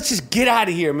 and let's just get out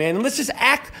of here, man. And let's just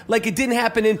act like it didn't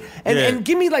happen, and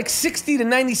give me like 60 to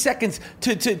 90 seconds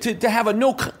to have a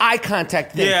no eye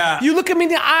contact thing. Yeah. You look at me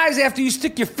in the eyes after you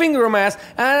stick your finger in my ass,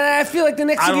 and I feel like the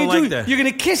next thing don't you like do, that. you're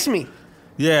gonna kiss me.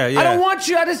 Yeah. I don't want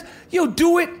you. I just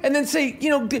do it, and then say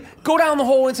go down the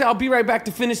hole and say I'll be right back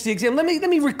to finish the exam. Let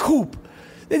me recoup.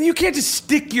 Then you can't just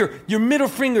stick your middle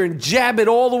finger and jab it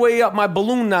all the way up my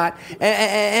balloon knot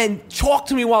and talk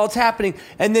to me while it's happening,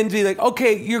 and then be like,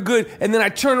 okay, you're good, and then I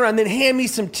turn around and then hand me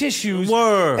some tissues,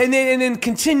 Word. and then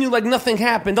continue like nothing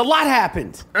happened. A lot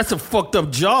happened. That's a fucked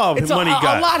up job. It's Money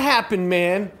got. a lot happened,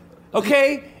 man.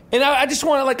 Okay. And I just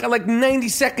want like 90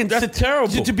 seconds That's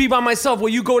terrible. to be by myself while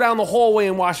you go down the hallway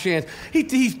and wash your hands.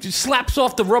 He slaps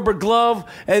off the rubber glove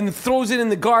and throws it in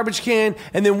the garbage can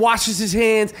and then washes his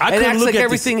hands and acts like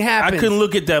everything happened. I couldn't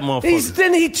look at that motherfucker.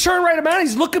 Then he turned right around.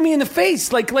 He's looking me in the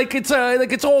face like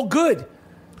it's all good.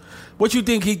 What you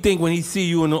think he think when he see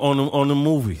you on the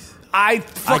movies? I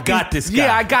got this guy.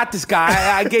 Yeah, I got this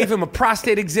guy. I gave him a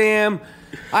prostate exam.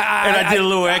 I did a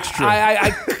little extra.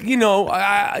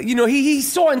 He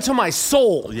saw into my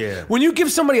soul. Yeah. When you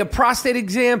give somebody a prostate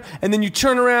exam and then you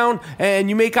turn around and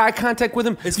you make eye contact with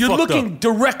them, It's you're fucked looking up.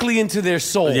 directly into their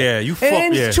soul. Yeah, you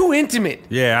and it's too intimate.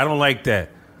 Yeah, I don't like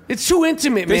that. It's too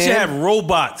intimate, They man. should have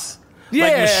robots. Yeah,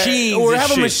 like machines or and have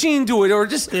shit. a machine do it, or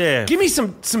just Yeah. give me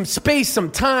some space, some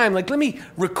time. Like, let me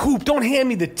recoup. Don't hand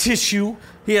me the tissue.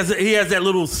 He has that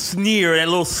little sneer, that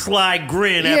little sly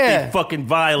grin after he fucking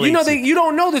violates. You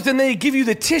don't know this, and they give you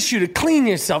the tissue to clean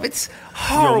yourself. It's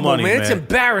horrible, money, man. It's man.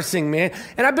 embarrassing, man.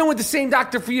 And I've been with the same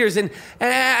doctor for years, and I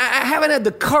haven't had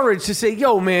the courage to say,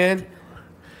 "Yo, man,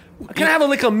 can I have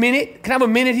a minute? Can I have a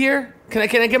minute here? Can I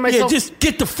get myself?" just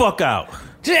get the fuck out.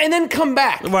 And then come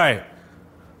back. Right.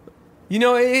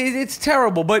 It's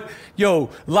terrible, but a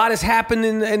lot has happened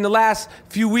in the last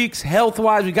few weeks,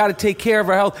 health-wise. We got to take care of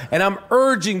our health, and I'm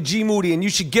urging G Moody, and you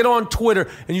should get on Twitter,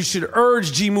 and you should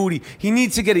urge G Moody. He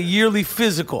needs to get a yearly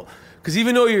physical. Because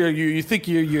even though you think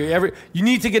you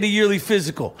need to get a yearly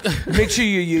physical. Make sure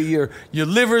your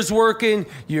liver's working,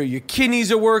 your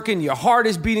kidneys are working, your heart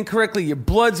is beating correctly, your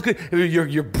blood's good.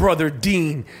 Your brother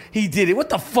Dean, he did it. What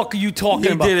the fuck are you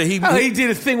talking about? Did it. He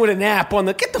did a thing with an app on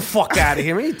the. Get the fuck out of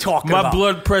here! What are you talking about? My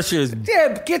blood pressure is.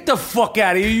 Yeah, get the fuck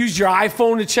out of here. You use your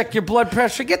iPhone to check your blood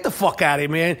pressure. Get the fuck out of here,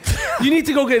 man. You need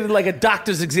to go get like a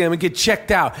doctor's exam and get checked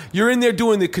out. You're in there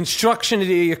doing the construction.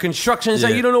 Your construction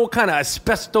site. Yeah. You don't know what kind of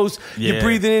asbestos you're Yeah.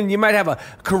 breathing in. You might have a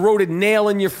corroded nail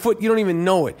in your foot. You don't even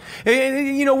know it.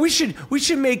 And we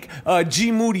should make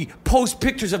G Moody post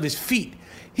pictures of his feet.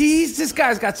 This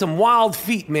guy's got some wild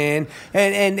feet, man,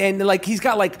 and like he's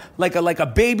got like a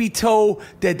baby toe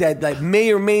that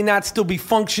may or may not still be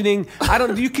functioning.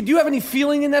 Do you have any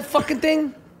feeling in that fucking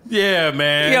thing? Yeah,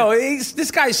 man.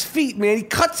 This guy's feet, man. He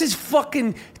cuts his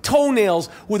fucking toenails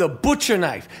with a butcher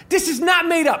knife. This is not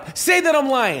made up. Say that I'm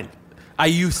lying. I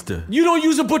used to. You don't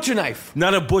use a butcher knife.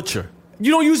 Not a butcher.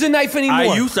 You don't use a knife anymore. I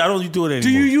don't do it anymore. Do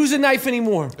you use a knife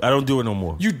anymore? I don't do it no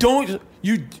more. You don't.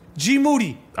 G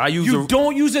Moody.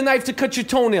 Don't use a knife to cut your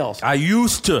toenails. I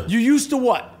used to. You used to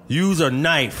what? Use a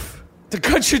knife. To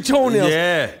cut your toenails.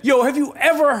 Yeah. Have you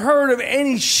ever heard of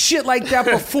any shit like that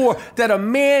before? That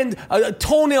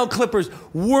toenail clippers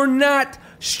were not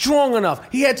strong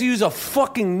enough. He had to use a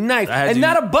fucking knife. And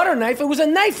not a butter knife. It was a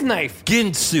knife.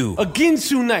 Ginsu. A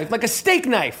Ginsu knife. Like a steak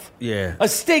knife. Yeah. A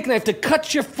steak knife to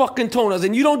cut your fucking toenails.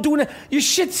 And you don't do it. Your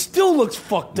shit still looks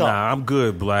fucked up. Nah, I'm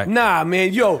good, Black. Nah,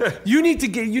 man. You know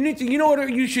what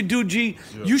you should do, G?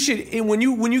 Yeah. You should, when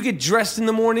you get dressed in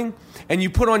the morning and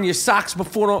you put on your socks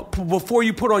before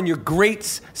you put on your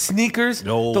great sneakers,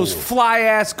 those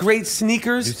fly-ass great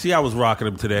sneakers. You see I was rocking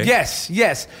them today.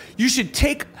 Yes. You should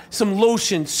take some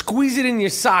lotion, squeeze it in your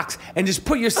socks, and just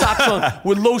put your socks on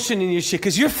with lotion in your shit,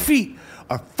 because your feet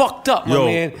are fucked up, my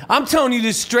man. I'm telling you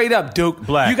this straight up, Duke.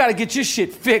 Black. You got to get your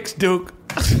shit fixed, Duke.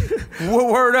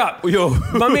 Word up. Yo.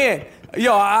 My man,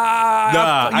 Yo, I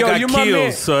got you're my keels,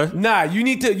 man. son. Nah, you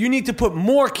need to put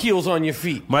more keels on your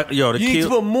feet. The you need to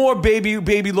put more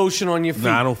baby lotion on your feet.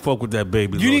 Nah, I don't fuck with that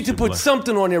baby lotion. You need to put blood.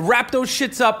 something on there. Wrap those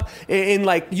shits up in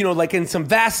like, you know, like in some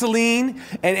Vaseline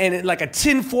and like a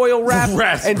tinfoil wrap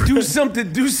and do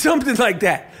something like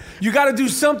that. You got to do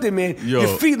something, man. Yo.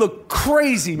 Your feet look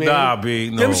crazy, man. Nah,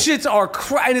 B, no. Them shits are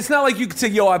and it's not like you can say,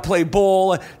 yo, I play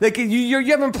ball. Like you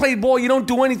haven't played ball. You don't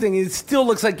do anything. It still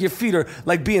looks like your feet are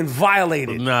like being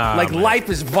violated. Nah, like man. life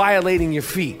is violating your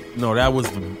feet. No, that was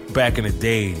back in the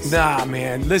days. Nah,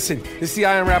 man. Listen, this is the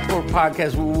Iron Rapport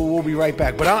podcast. We'll be right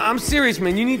back. But I'm serious,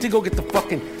 man. You need to go get the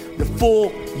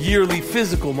full yearly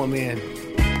physical, my man.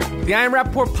 The Iron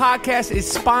Rapport podcast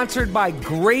is sponsored by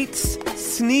Greats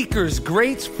Sneakers,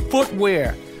 Greats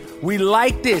Footwear. We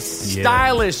like this. Yeah.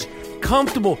 Stylish,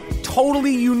 comfortable,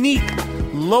 totally unique,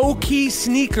 low-key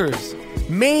sneakers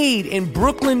made in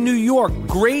Brooklyn, New York.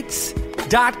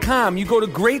 Greats.com. You go to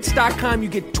Greats.com, you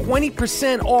get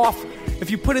 20% off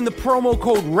if you put in the promo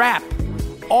code RAP.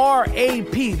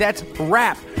 R-A-P. That's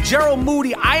RAP. Gerald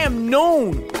Moody, I am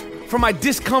known for my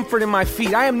discomfort in my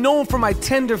feet. I am known for my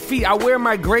tender feet. I wear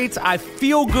my Greats. I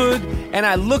feel good and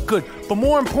I look good. But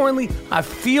more importantly, I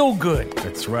feel good.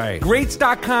 That's right.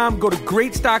 Greats.com. Go to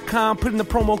Greats.com. Put in the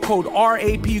promo code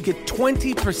RAP. You get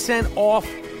 20% off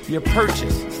your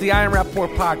purchase. It's the Iron Rapport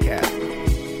podcast.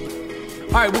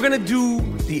 All right, we're going to do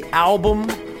the album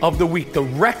of the week, the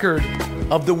record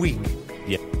of the week.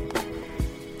 Yeah.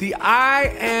 The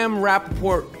I Am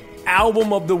Rapport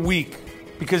album of the week,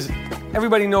 because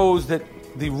everybody knows that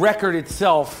the record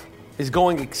itself is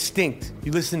going extinct.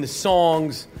 You listen to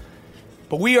songs,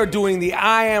 but we are doing the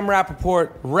I Am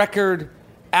Rapport record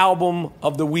album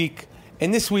of the week.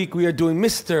 And this week we are doing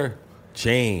Mr.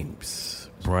 James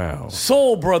Brown.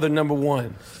 Soul Brother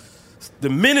 #1. The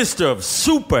minister of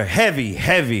super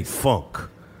heavy funk.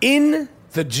 In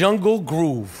the Jungle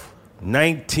Groove.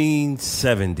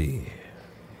 1970.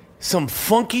 Some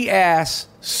funky ass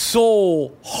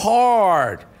soul,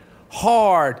 hard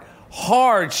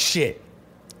shit.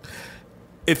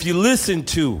 If you listen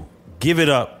to Give It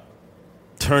Up,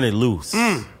 Turn It Loose,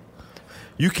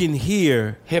 you can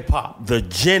hear Hip hop. the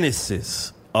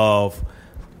genesis of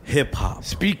hip hop.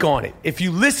 Speak on it. If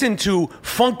you listen to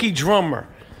Funky Drummer,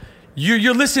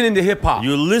 you're listening to hip hop.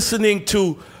 You're listening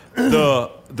to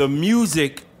the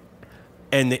music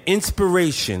and the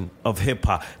inspiration of hip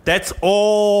hop. That's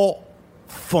all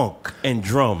funk and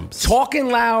drums. Talking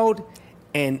loud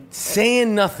and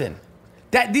saying nothing.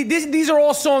 These are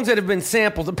all songs that have been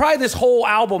sampled. Probably this whole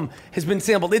album has been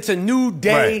sampled. It's a new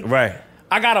day. Right.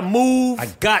 I gotta move. I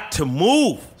got to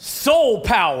move. Soul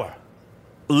power.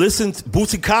 Listen to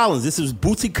Bootsy Collins. This is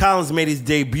Bootsy Collins made his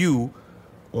debut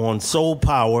on Soul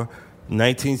Power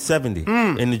 1970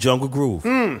 in the Jungle Groove.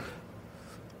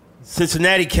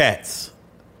 Cincinnati Cats.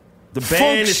 The band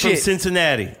Funk is shit. from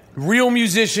Cincinnati. Real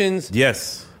musicians.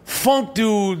 Yes. Funk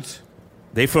dudes.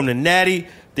 They from the Natty.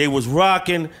 They was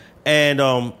rocking. And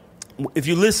if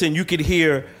you listen, you could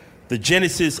hear the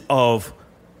genesis of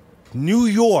New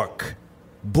York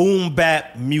boom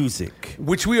bap music,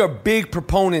 which we are big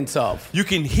proponents of. You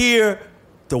can hear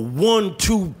the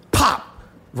 1-2 pop.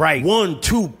 Right.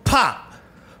 1-2 pop.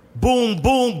 Boom,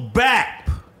 boom, bap.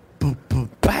 Boom, boom,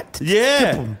 bat.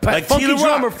 Yeah. Boom, bat. Like Funky Tila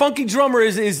Drummer. Rock. Funky Drummer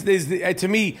is to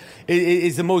me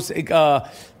is the most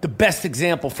the best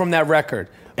example from that record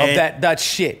of that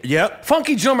shit. Yep.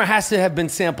 Funky Drummer has to have been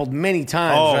sampled many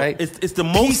times, right? It's the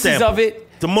most pieces sampled. of it.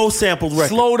 The most sampled record.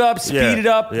 Slowed up, speeded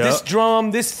up. Yeah. This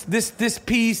drum, this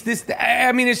piece, this.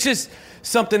 I mean, it's just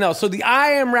something else. So the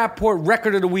I Am Rapport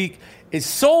record of the week is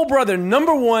Soul Brother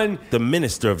 #1. The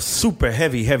minister of super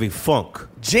heavy funk.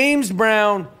 James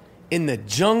Brown in the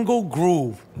Jungle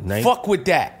Groove. Fuck with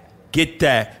that. Get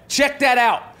that. Check that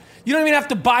out. You don't even have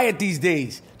to buy it these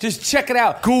days. Just check it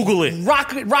out. Google it.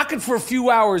 Rock it for a few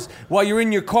hours while you're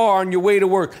in your car on your way to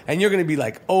work, and you're going to be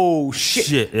like, oh,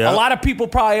 shit. Yeah. A lot of people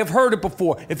probably have heard it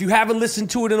before. If you haven't listened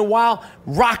to it in a while,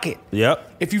 rock it.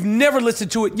 Yep. If you've never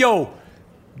listened to it, yo,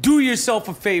 do yourself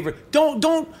a favor. Don't.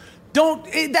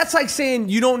 That's like saying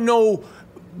you don't know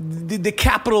the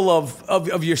capital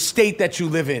of your state that you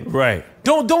live in. Right.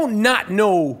 Don't not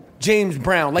know James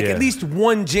Brown. Like Yeah. at least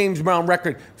one James Brown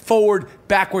record. Forward,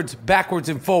 backwards,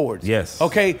 and forwards. Yes.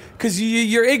 Okay? Because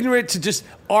you're ignorant to just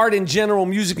art in general,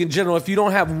 music in general, if you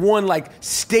don't have one, like,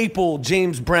 staple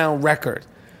James Brown record.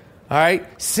 All right?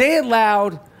 Say it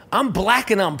loud. I'm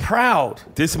black and I'm proud.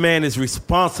 This man is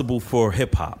responsible for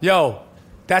hip hop. Yo,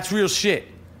 that's real shit.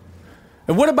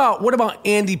 And what about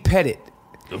Andy Pettit?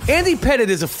 Andy Pettit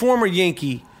is a former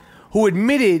Yankee who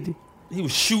admitted... He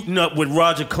was shooting up with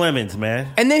Roger Clemens,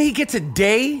 man. And then he gets a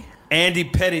day Andy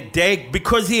Pettit Day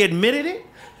because he admitted it,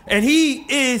 and he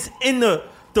is in the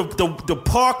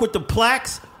park with the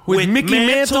plaques with Mickey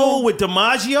Mantle, with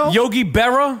DiMaggio, Yogi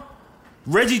Berra,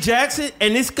 Reggie Jackson,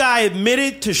 and this guy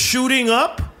admitted to shooting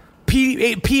up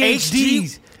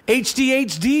PhDs,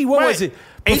 HDHD. What was it?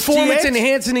 Performance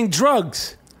enhancing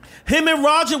drugs. Him and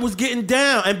Roger was getting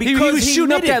down, and because he was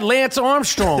shooting up that Lance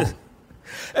Armstrong,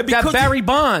 that Barry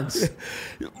Bonds.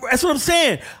 That's what I'm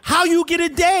saying. How you get a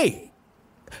day?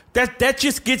 That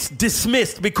just gets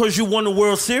dismissed because you won the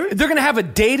World Series? They're going to have a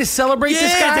day to celebrate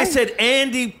this guy? Yeah, they said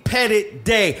Andy Pettit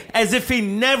Day, as if he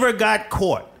never got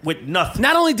caught with nothing.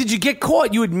 Not only did you get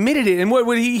caught, you admitted it. And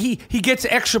what he gets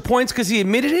extra points because he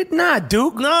admitted it? Nah,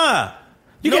 Duke. Nah.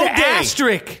 You get an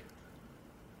asterisk.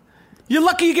 You're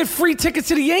lucky you get free tickets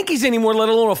to the Yankees anymore, let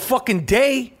alone a fucking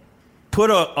day. Put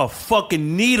a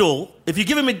fucking needle. If you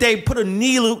give him a day, put a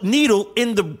needle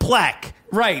in the plaque.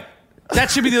 Right. There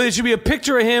should be a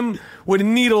picture of him with a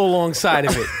needle alongside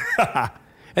of it.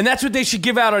 And that's what they should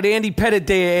give out at Andy Pettit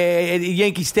Day at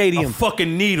Yankee Stadium. A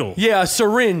fucking needle. Yeah, a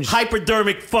syringe.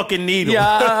 Hypodermic fucking needle.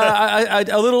 Yeah,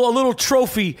 a little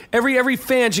trophy. Every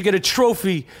fan should get a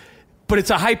trophy, but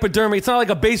it's a hypodermic. It's not like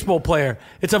a baseball player.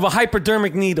 It's of a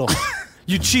hypodermic needle.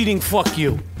 You cheating, fuck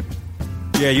you.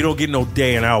 Yeah, you don't get no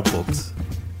day in our books.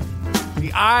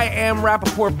 The I Am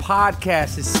Rappaport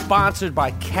podcast is sponsored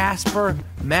by Casper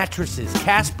Mattresses.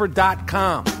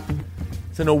 Casper.com.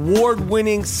 It's an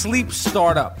award-winning sleep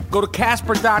startup. Go to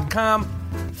Casper.com.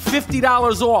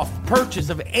 $50 off purchase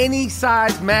of any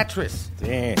size mattress.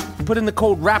 Damn. Put in the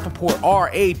code Rappaport,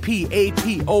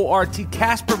 RAPAPORT.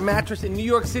 Casper Mattress in New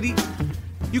York City.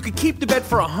 You could keep the bed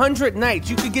for 100 nights.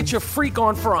 You could get your freak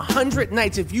on for 100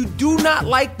 nights. If you do not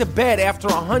like the bed after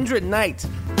 100 nights,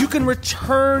 you can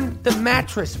return the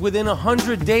mattress within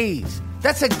 100 days.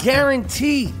 That's a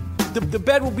guarantee. The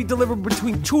bed will be delivered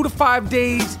between 2 to 5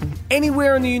 days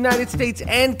anywhere in the United States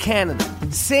and Canada.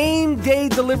 Same day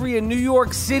delivery in New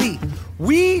York City.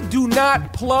 We do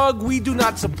not plug, we do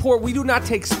not support, we do not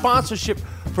take sponsorship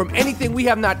from anything we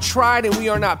have not tried and we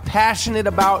are not passionate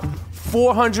about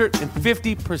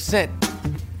 450%.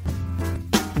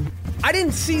 I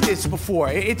didn't see this before.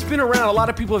 It's been around. A lot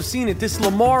of people have seen it. This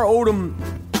Lamar Odom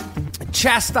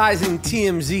chastising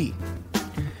TMZ.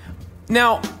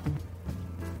 Now,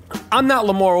 I'm not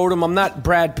Lamar Odom. I'm not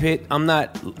Brad Pitt. I'm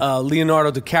not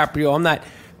Leonardo DiCaprio. I'm not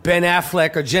Ben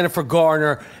Affleck or Jennifer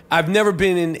Garner. I've never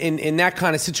been in that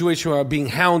kind of situation where I'm being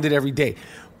hounded every day.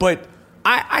 But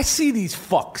I see these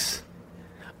fucks.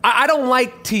 I don't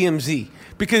like TMZ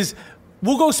because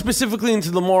we'll go specifically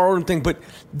into the Lamar Odom thing, but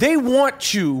they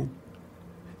want you,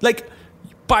 like,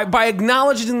 by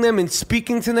acknowledging them and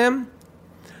speaking to them,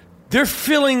 they're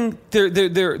filling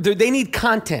they need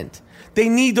content. They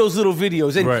need those little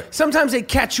videos. And sometimes they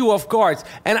catch you off guard.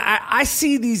 And I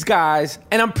see these guys,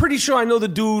 and I'm pretty sure I know the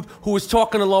dude who was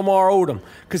talking to Lamar Odom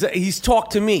because he's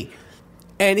talked to me.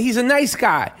 And he's a nice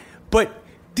guy. But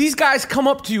these guys come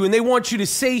up to you and they want you to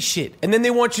say shit. And then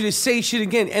they want you to say shit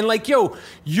again. And like, yo,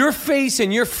 your face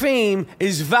and your fame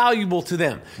is valuable to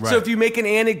them. Right. So if you make an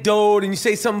anecdote and you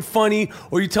say something funny,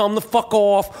 or you tell them to fuck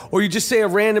off, or you just say a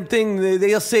random thing,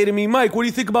 they'll say to me, Mike, what do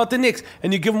you think about the Knicks?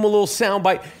 And you give them a little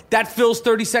soundbite. That fills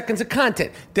 30 seconds of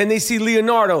content. Then they see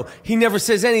Leonardo. He never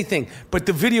says anything. But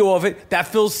the video of it, that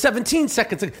fills 17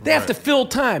 seconds. They have to fill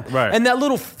time. Right. And that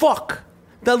little fuck,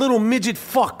 that little midget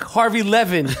fuck, Harvey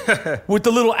Levin, with the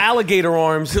little alligator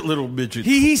arms. Little midget.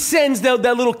 He sends that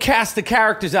little cast of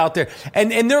characters out there.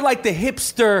 And they're like the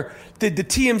hipster, the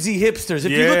TMZ hipsters.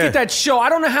 If you look at that show, I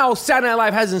don't know how Saturday Night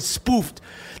Live hasn't spoofed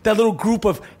that little group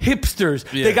of hipsters.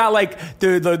 Yeah. They got like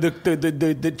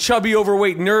the chubby,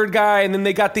 overweight nerd guy, and then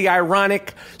they got the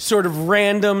ironic, sort of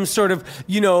random, sort of,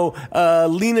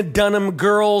 Lena Dunham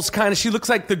girls kind of. She looks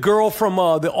like the girl from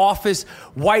The Office,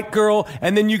 white girl.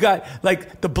 And then you got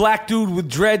like the black dude with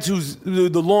dreads, who's the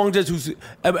long dreads, who's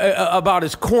about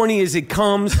as corny as it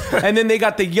comes. And then they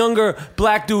got the younger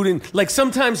black dude, and like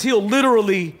sometimes he'll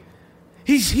literally,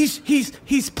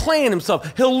 he's playing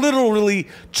himself. He'll literally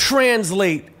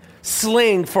translate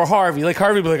slang for Harvey. Like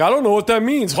Harvey be like, I don't know what that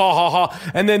means. Ha ha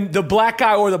ha. And then the black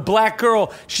guy or the black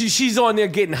girl, she's on there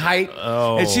getting hype.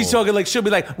 Oh. And she's talking like, she'll be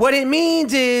like, what it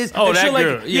means is, oh, and that she'll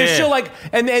girl. Like, yeah, she'll like,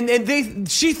 and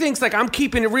she thinks like I'm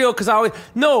keeping it real because I always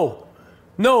no.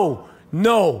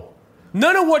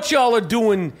 None of what y'all are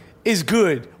doing is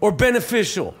good or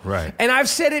beneficial. Right. And I've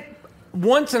said it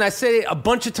once and I said it a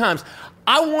bunch of times.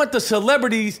 I want the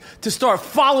celebrities to start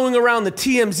following around the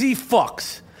TMZ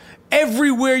fucks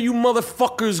everywhere you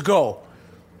motherfuckers go.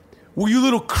 Well, you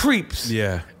little creeps.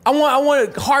 Yeah. I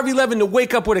want Harvey Levin to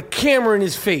wake up with a camera in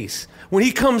his face when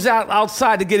he comes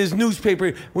outside to get his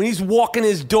newspaper, when he's walking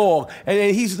his dog,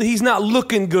 and he's not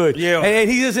looking good, and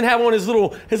he doesn't have on his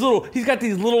little, he's got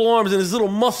these little arms and his little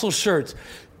muscle shirts,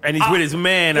 and he's with his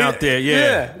man out there,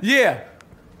 yeah.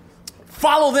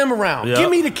 Follow them around. Yep. Give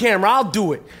me the camera. I'll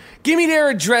do it. Give me their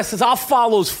addresses. I'll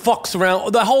follow those fucks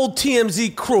around. The whole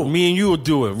TMZ crew. Me and you will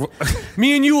do it.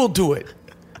 Me and you will do it.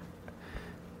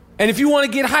 And if you want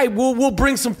to get hype, we'll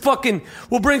bring some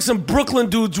Brooklyn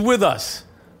dudes with us.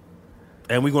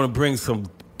 And we're gonna bring some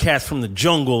cats from the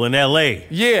jungle in LA.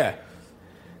 Yeah,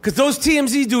 because those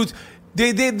TMZ dudes,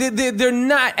 they're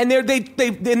not, and and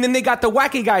then they got the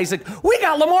wacky guy. He's like, we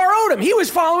got Lamar Odom. He was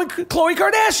following Khloe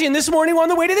Kardashian this morning on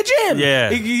the way to the gym. Yeah,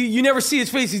 you never see his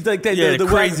face. He's like that. Yeah, the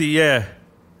crazy. Yeah.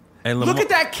 And look at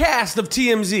that cast of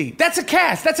TMZ. That's a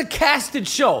cast. That's a casted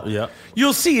show. Yeah.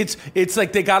 You'll see it's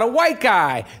like they got a white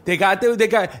guy. They have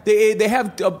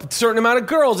a certain amount of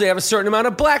girls. They have a certain amount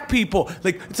of black people.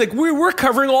 Like it's like we're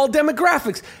covering all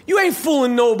demographics. You ain't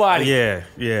fooling nobody.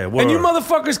 Yeah. Word. And you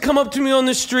motherfuckers come up to me on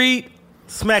the street.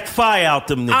 Smack fire out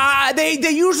them niggas. They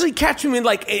usually catch me in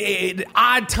like at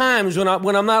odd times when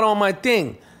I'm not on my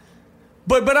thing.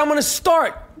 But I'm gonna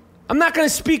start. I'm not gonna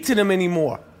speak to them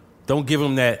anymore. Don't give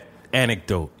them that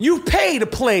anecdote. You pay to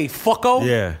play, fucko.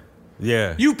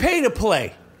 Yeah. You pay to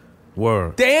play.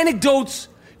 Word. The anecdotes,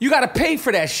 you got to pay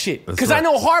for that shit. Because I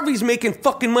know Harvey's making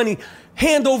fucking money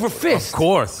hand over fist. Of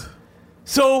course.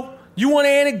 So you want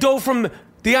an anecdote from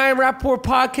the I Am Rapport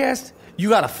podcast? You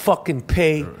got to fucking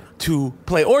pay to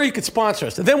play. Or you could sponsor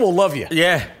us, and then we'll love you.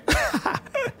 Yeah.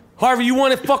 Harvey, you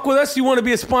want to fuck with us? You want to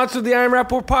be a sponsor of the I Am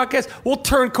Rapport podcast? We'll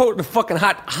turncoat in a fucking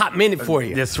hot minute for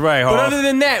you. That's right, But Harv. other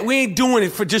than that, we ain't doing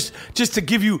it for just to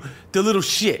give you the little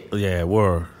shit. Yeah,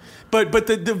 word. But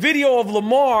the video of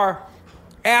Lamar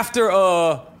after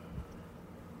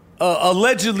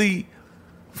allegedly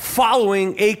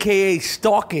following, a.k.a.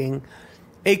 stalking,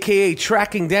 a.k.a.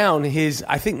 tracking down his,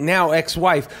 I think now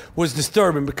ex-wife, was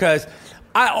disturbing because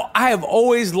I have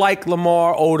always liked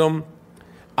Lamar Odom.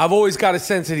 I've always got a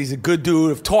sense that he's a good dude.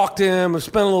 I've talked to him. I've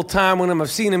spent a little time with him. I've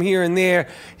seen him here and there.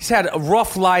 He's had a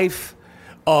rough life.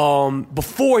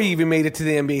 Before he even made it to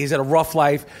the NBA, he's had a rough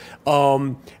life.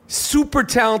 Super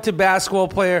talented basketball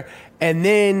player. And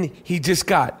then he just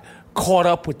got caught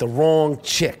up with the wrong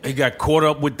chick. He got caught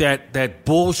up with that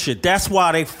bullshit. That's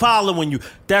why they following you.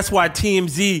 That's why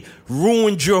TMZ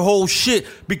ruined your whole shit.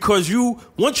 Because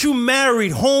once you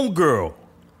married homegirl,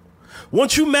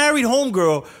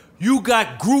 you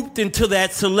got grouped into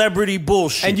that celebrity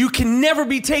bullshit. And you can never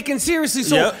be taken seriously.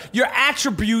 So your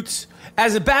attributes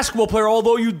as a basketball player,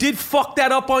 although you did fuck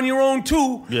that up on your own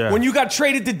too, when you got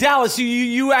traded to Dallas,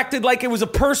 you acted like it was a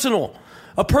personal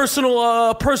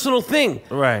thing.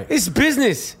 Right. It's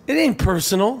business. It ain't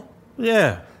personal.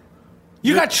 Yeah.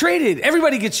 You got traded.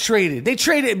 Everybody gets traded. They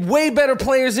traded way better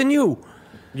players than you.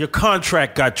 Your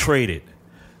contract got traded.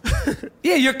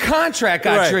 Yeah, your contract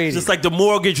got traded. Just like the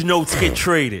mortgage notes get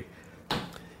traded.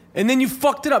 And then you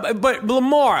fucked it up. But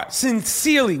Lamar,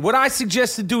 sincerely, what I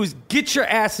suggest to do is get your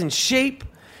ass in shape,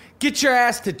 get your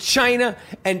ass to China,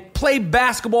 and play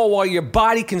basketball while your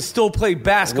body can still play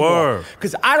basketball.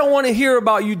 Because I don't want to hear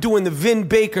about you doing the Vin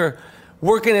Baker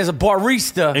working as a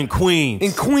barista in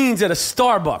Queens at a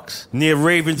Starbucks. Near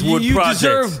Ravenswood You Projects.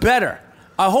 deserve better.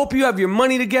 I hope you have your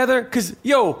money together. Because,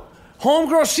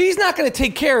 homegirl, she's not going to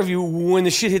take care of you when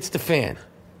the shit hits the fan.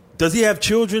 Does he have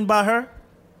children by her?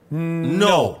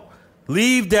 No.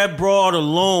 Leave that broad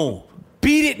alone.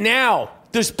 Beat it now.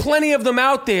 There's plenty of them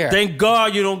out there. Thank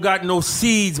God you don't got no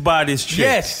seeds by this chick.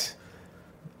 Yes.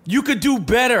 You could do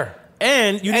better.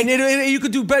 And you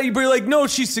could do better. You'd be like, no,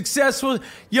 she's successful.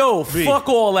 Fuck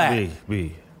all that.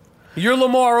 You're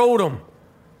Lamar Odom.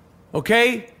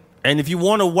 Okay? And if you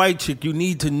want a white chick, you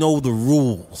need to know the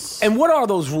rules. And what are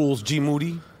those rules, G.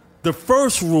 Moody? The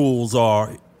first rules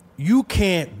are you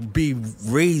can't be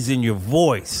raising your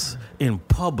voice in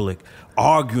public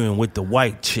arguing with the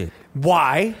white chick.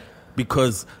 Why?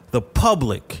 Because the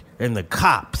public and the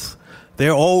cops,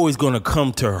 they're always going to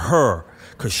come to her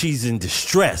because she's in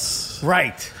distress.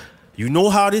 Right. You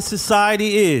know how this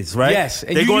society is, right? Yes.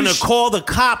 And they're going to call the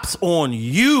cops on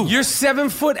you. Your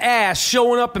 7-foot ass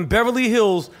showing up in Beverly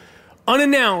Hills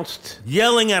unannounced.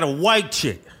 Yelling at a white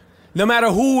chick. No matter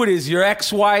who it is, your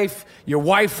ex-wife, your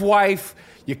wife,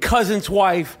 your cousin's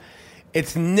wife,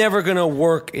 it's never going to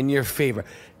work in your favor.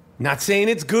 Not saying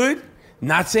it's good,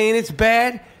 not saying it's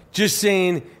bad, just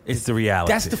saying it's the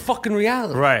reality. That's the fucking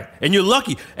reality. Right. And you're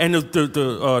lucky. And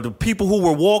the people who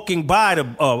were walking by,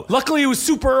 luckily it was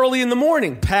super early in the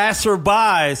morning.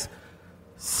 Passerbys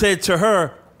said to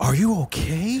her, "Are you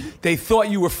okay?" They thought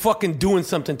you were fucking doing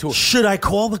something to her. Should I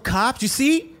call the cops? You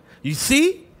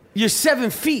see? You're 7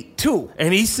 feet, too.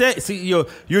 And he said, see,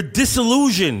 you're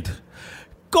disillusioned.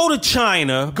 Go to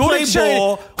China, play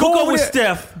ball, go with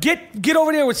Steph. Get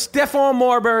over there with Stephon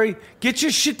Marbury. Get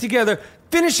your shit together.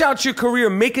 Finish out your career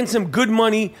making some good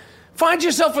money. Find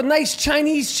yourself a nice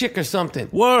Chinese chick or something.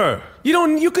 Word.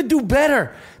 You could do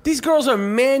better. These girls are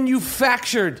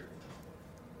manufactured.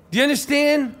 Do you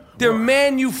understand? They're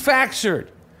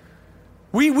manufactured.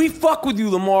 We fuck with you,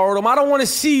 Lamar Odom. I don't want to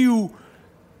see you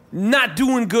not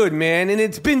doing good, man. And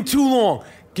it's been too long.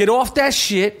 Get off that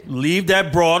shit. Leave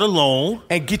that broad alone.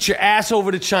 And get your ass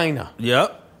over to China.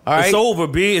 Yep. All right? It's over,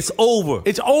 B. It's over.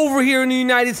 It's over here in the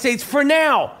United States for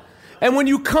now. And when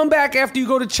you come back after you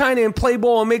go to China and play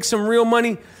ball and make some real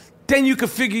money, then you can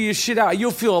figure your shit out.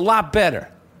 You'll feel a lot better.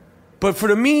 But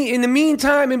in the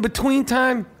meantime, in between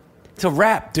time, it's a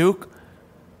wrap, Duke.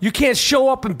 You can't show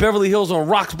up in Beverly Hills on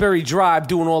Roxbury Drive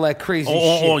doing all that crazy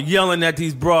shit. Or yelling at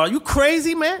these bras. You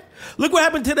crazy, man? Look what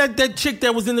happened to that chick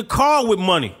that was in the car with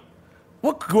money.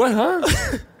 What huh?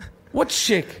 What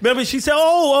chick? Remember, she said,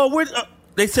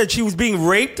 they said she was being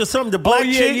raped or something, the black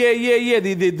chick? Yeah.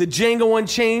 The Django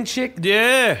Unchained chick?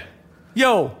 Yeah.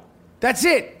 Yo, that's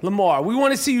it, Lamar. We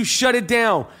want to see you shut it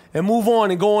down and move on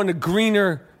and go on to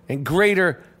greener and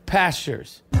greater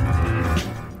pastures.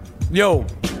 Yo,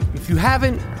 if you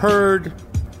haven't heard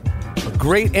a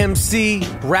great MC,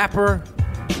 rapper,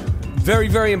 very,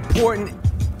 very important,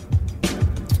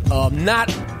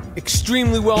 not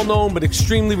extremely well known, but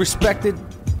extremely respected,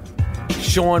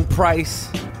 Sean Price,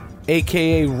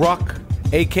 a.k.a. Ruck,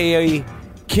 a.k.a.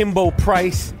 Kimbo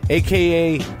Price,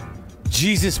 a.k.a.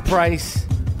 Jesus Price,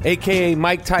 a.k.a.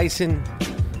 Mike Tyson,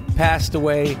 passed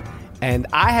away. And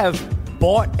I have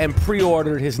bought and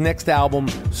pre-ordered his next album,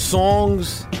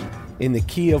 Songs in the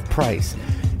Key of Price.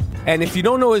 And if you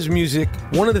don't know his music,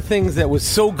 one of the things that was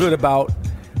so good about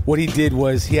what he did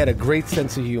was he had a great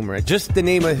sense of humor. Just the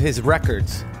name of his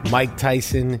records, Mike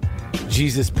Tyson,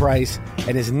 Jesus Price,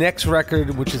 and his next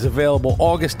record, which is available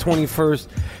August 21st.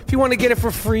 If you want to get it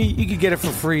for free, you can get it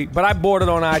for free. But I bought it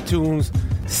on iTunes,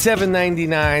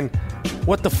 $7.99.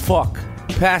 What the fuck?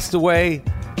 Passed away.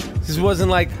 This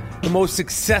wasn't like the most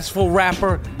successful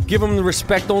rapper. Give him the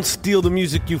respect. Don't steal the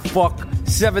music, you fuck.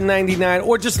 $7.99.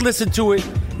 Or just listen to it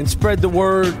and spread the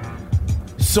word.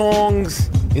 Songs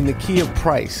in the Key of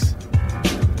Price.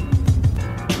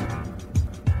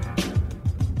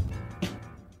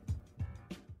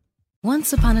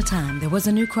 Once upon a time, there was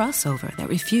a new crossover that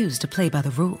refused to play by the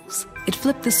rules. It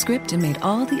flipped the script and made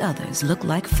all the others look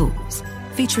like fools.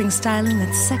 Featuring styling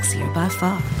that's sexier by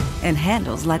far and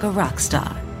handles like a rock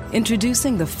star.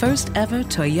 Introducing the first ever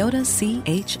Toyota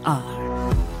CHR.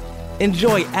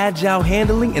 Enjoy agile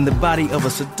handling in the body of a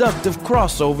seductive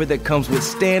crossover that comes with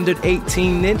standard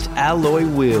 18-inch alloy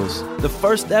wheels. The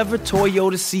first ever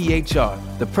Toyota CHR.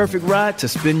 The perfect ride to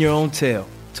spin your own tail.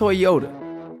 Toyota.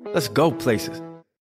 Let's go places.